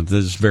world.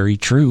 This is very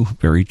true.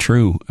 Very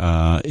true.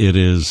 It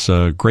is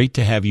great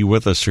to have you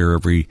with us here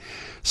every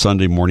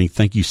Sunday morning.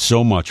 Thank you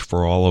so much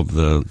for all of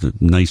the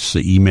nice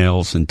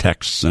emails and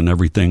texts and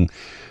everything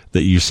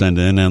that you send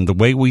in. And the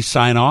way we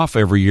sign off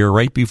every year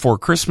right before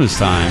Christmas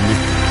time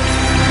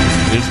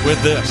is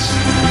with this.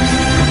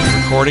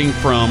 Recording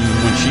from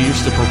when she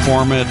used to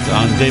perform it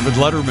on David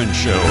Letterman's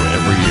show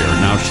every year.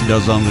 Now she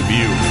does on The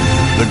View.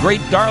 The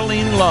great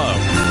Darlene Love.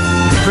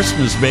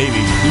 Christmas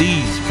baby,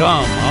 please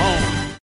come home.